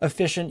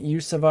efficient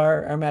use of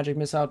our magic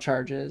missile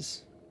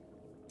charges.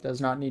 Does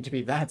not need to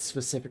be that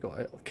specific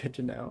oil. Good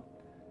to know.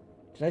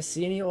 Did I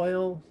see any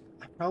oil?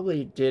 I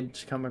probably did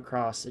come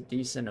across a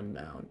decent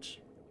amount.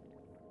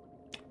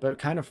 But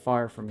kind of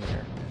far from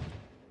here.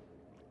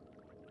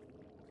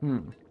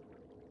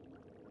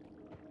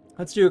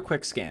 Let's do a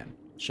quick scan,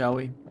 shall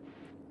we?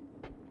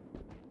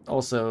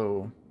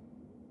 Also,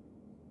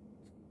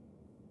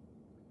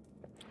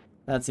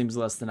 that seems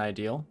less than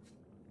ideal.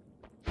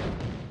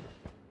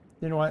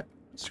 You know what?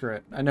 Screw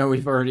it. I know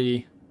we've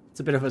already... It's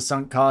a bit of a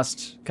sunk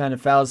cost kind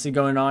of fallacy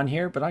going on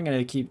here, but I'm going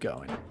to keep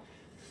going.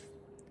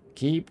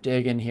 Keep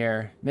digging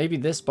here. Maybe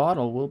this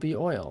bottle will be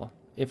oil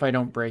if I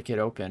don't break it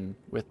open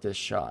with this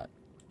shot.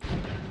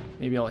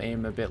 Maybe I'll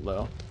aim a bit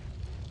low.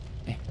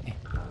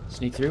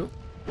 Sneak through.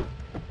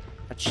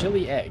 A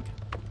chili egg.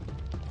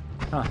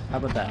 Huh, how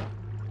about that?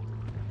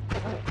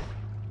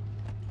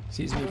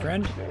 Excuse me,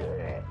 friend.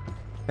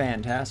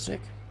 Fantastic.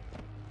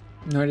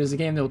 Noita is a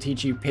game that will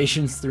teach you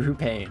patience through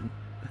pain.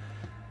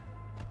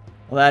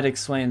 Well, that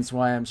explains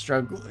why I'm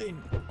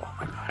struggling. Oh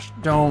my gosh,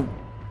 don't.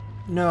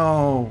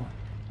 No.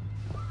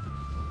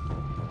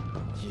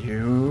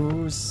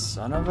 You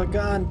son of a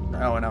gun.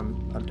 Oh, and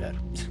I'm dead.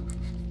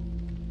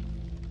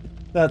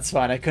 That's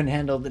fine. I couldn't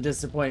handle the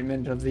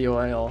disappointment of the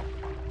oil.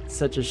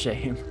 Such a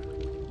shame.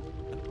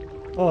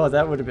 Oh,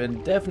 that would have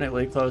been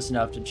definitely close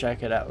enough to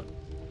check it out.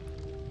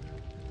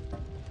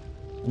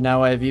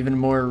 Now I have even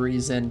more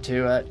reason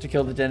to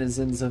kill the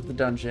denizens of the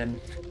dungeon.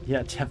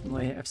 Yeah,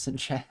 definitely have some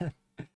chat.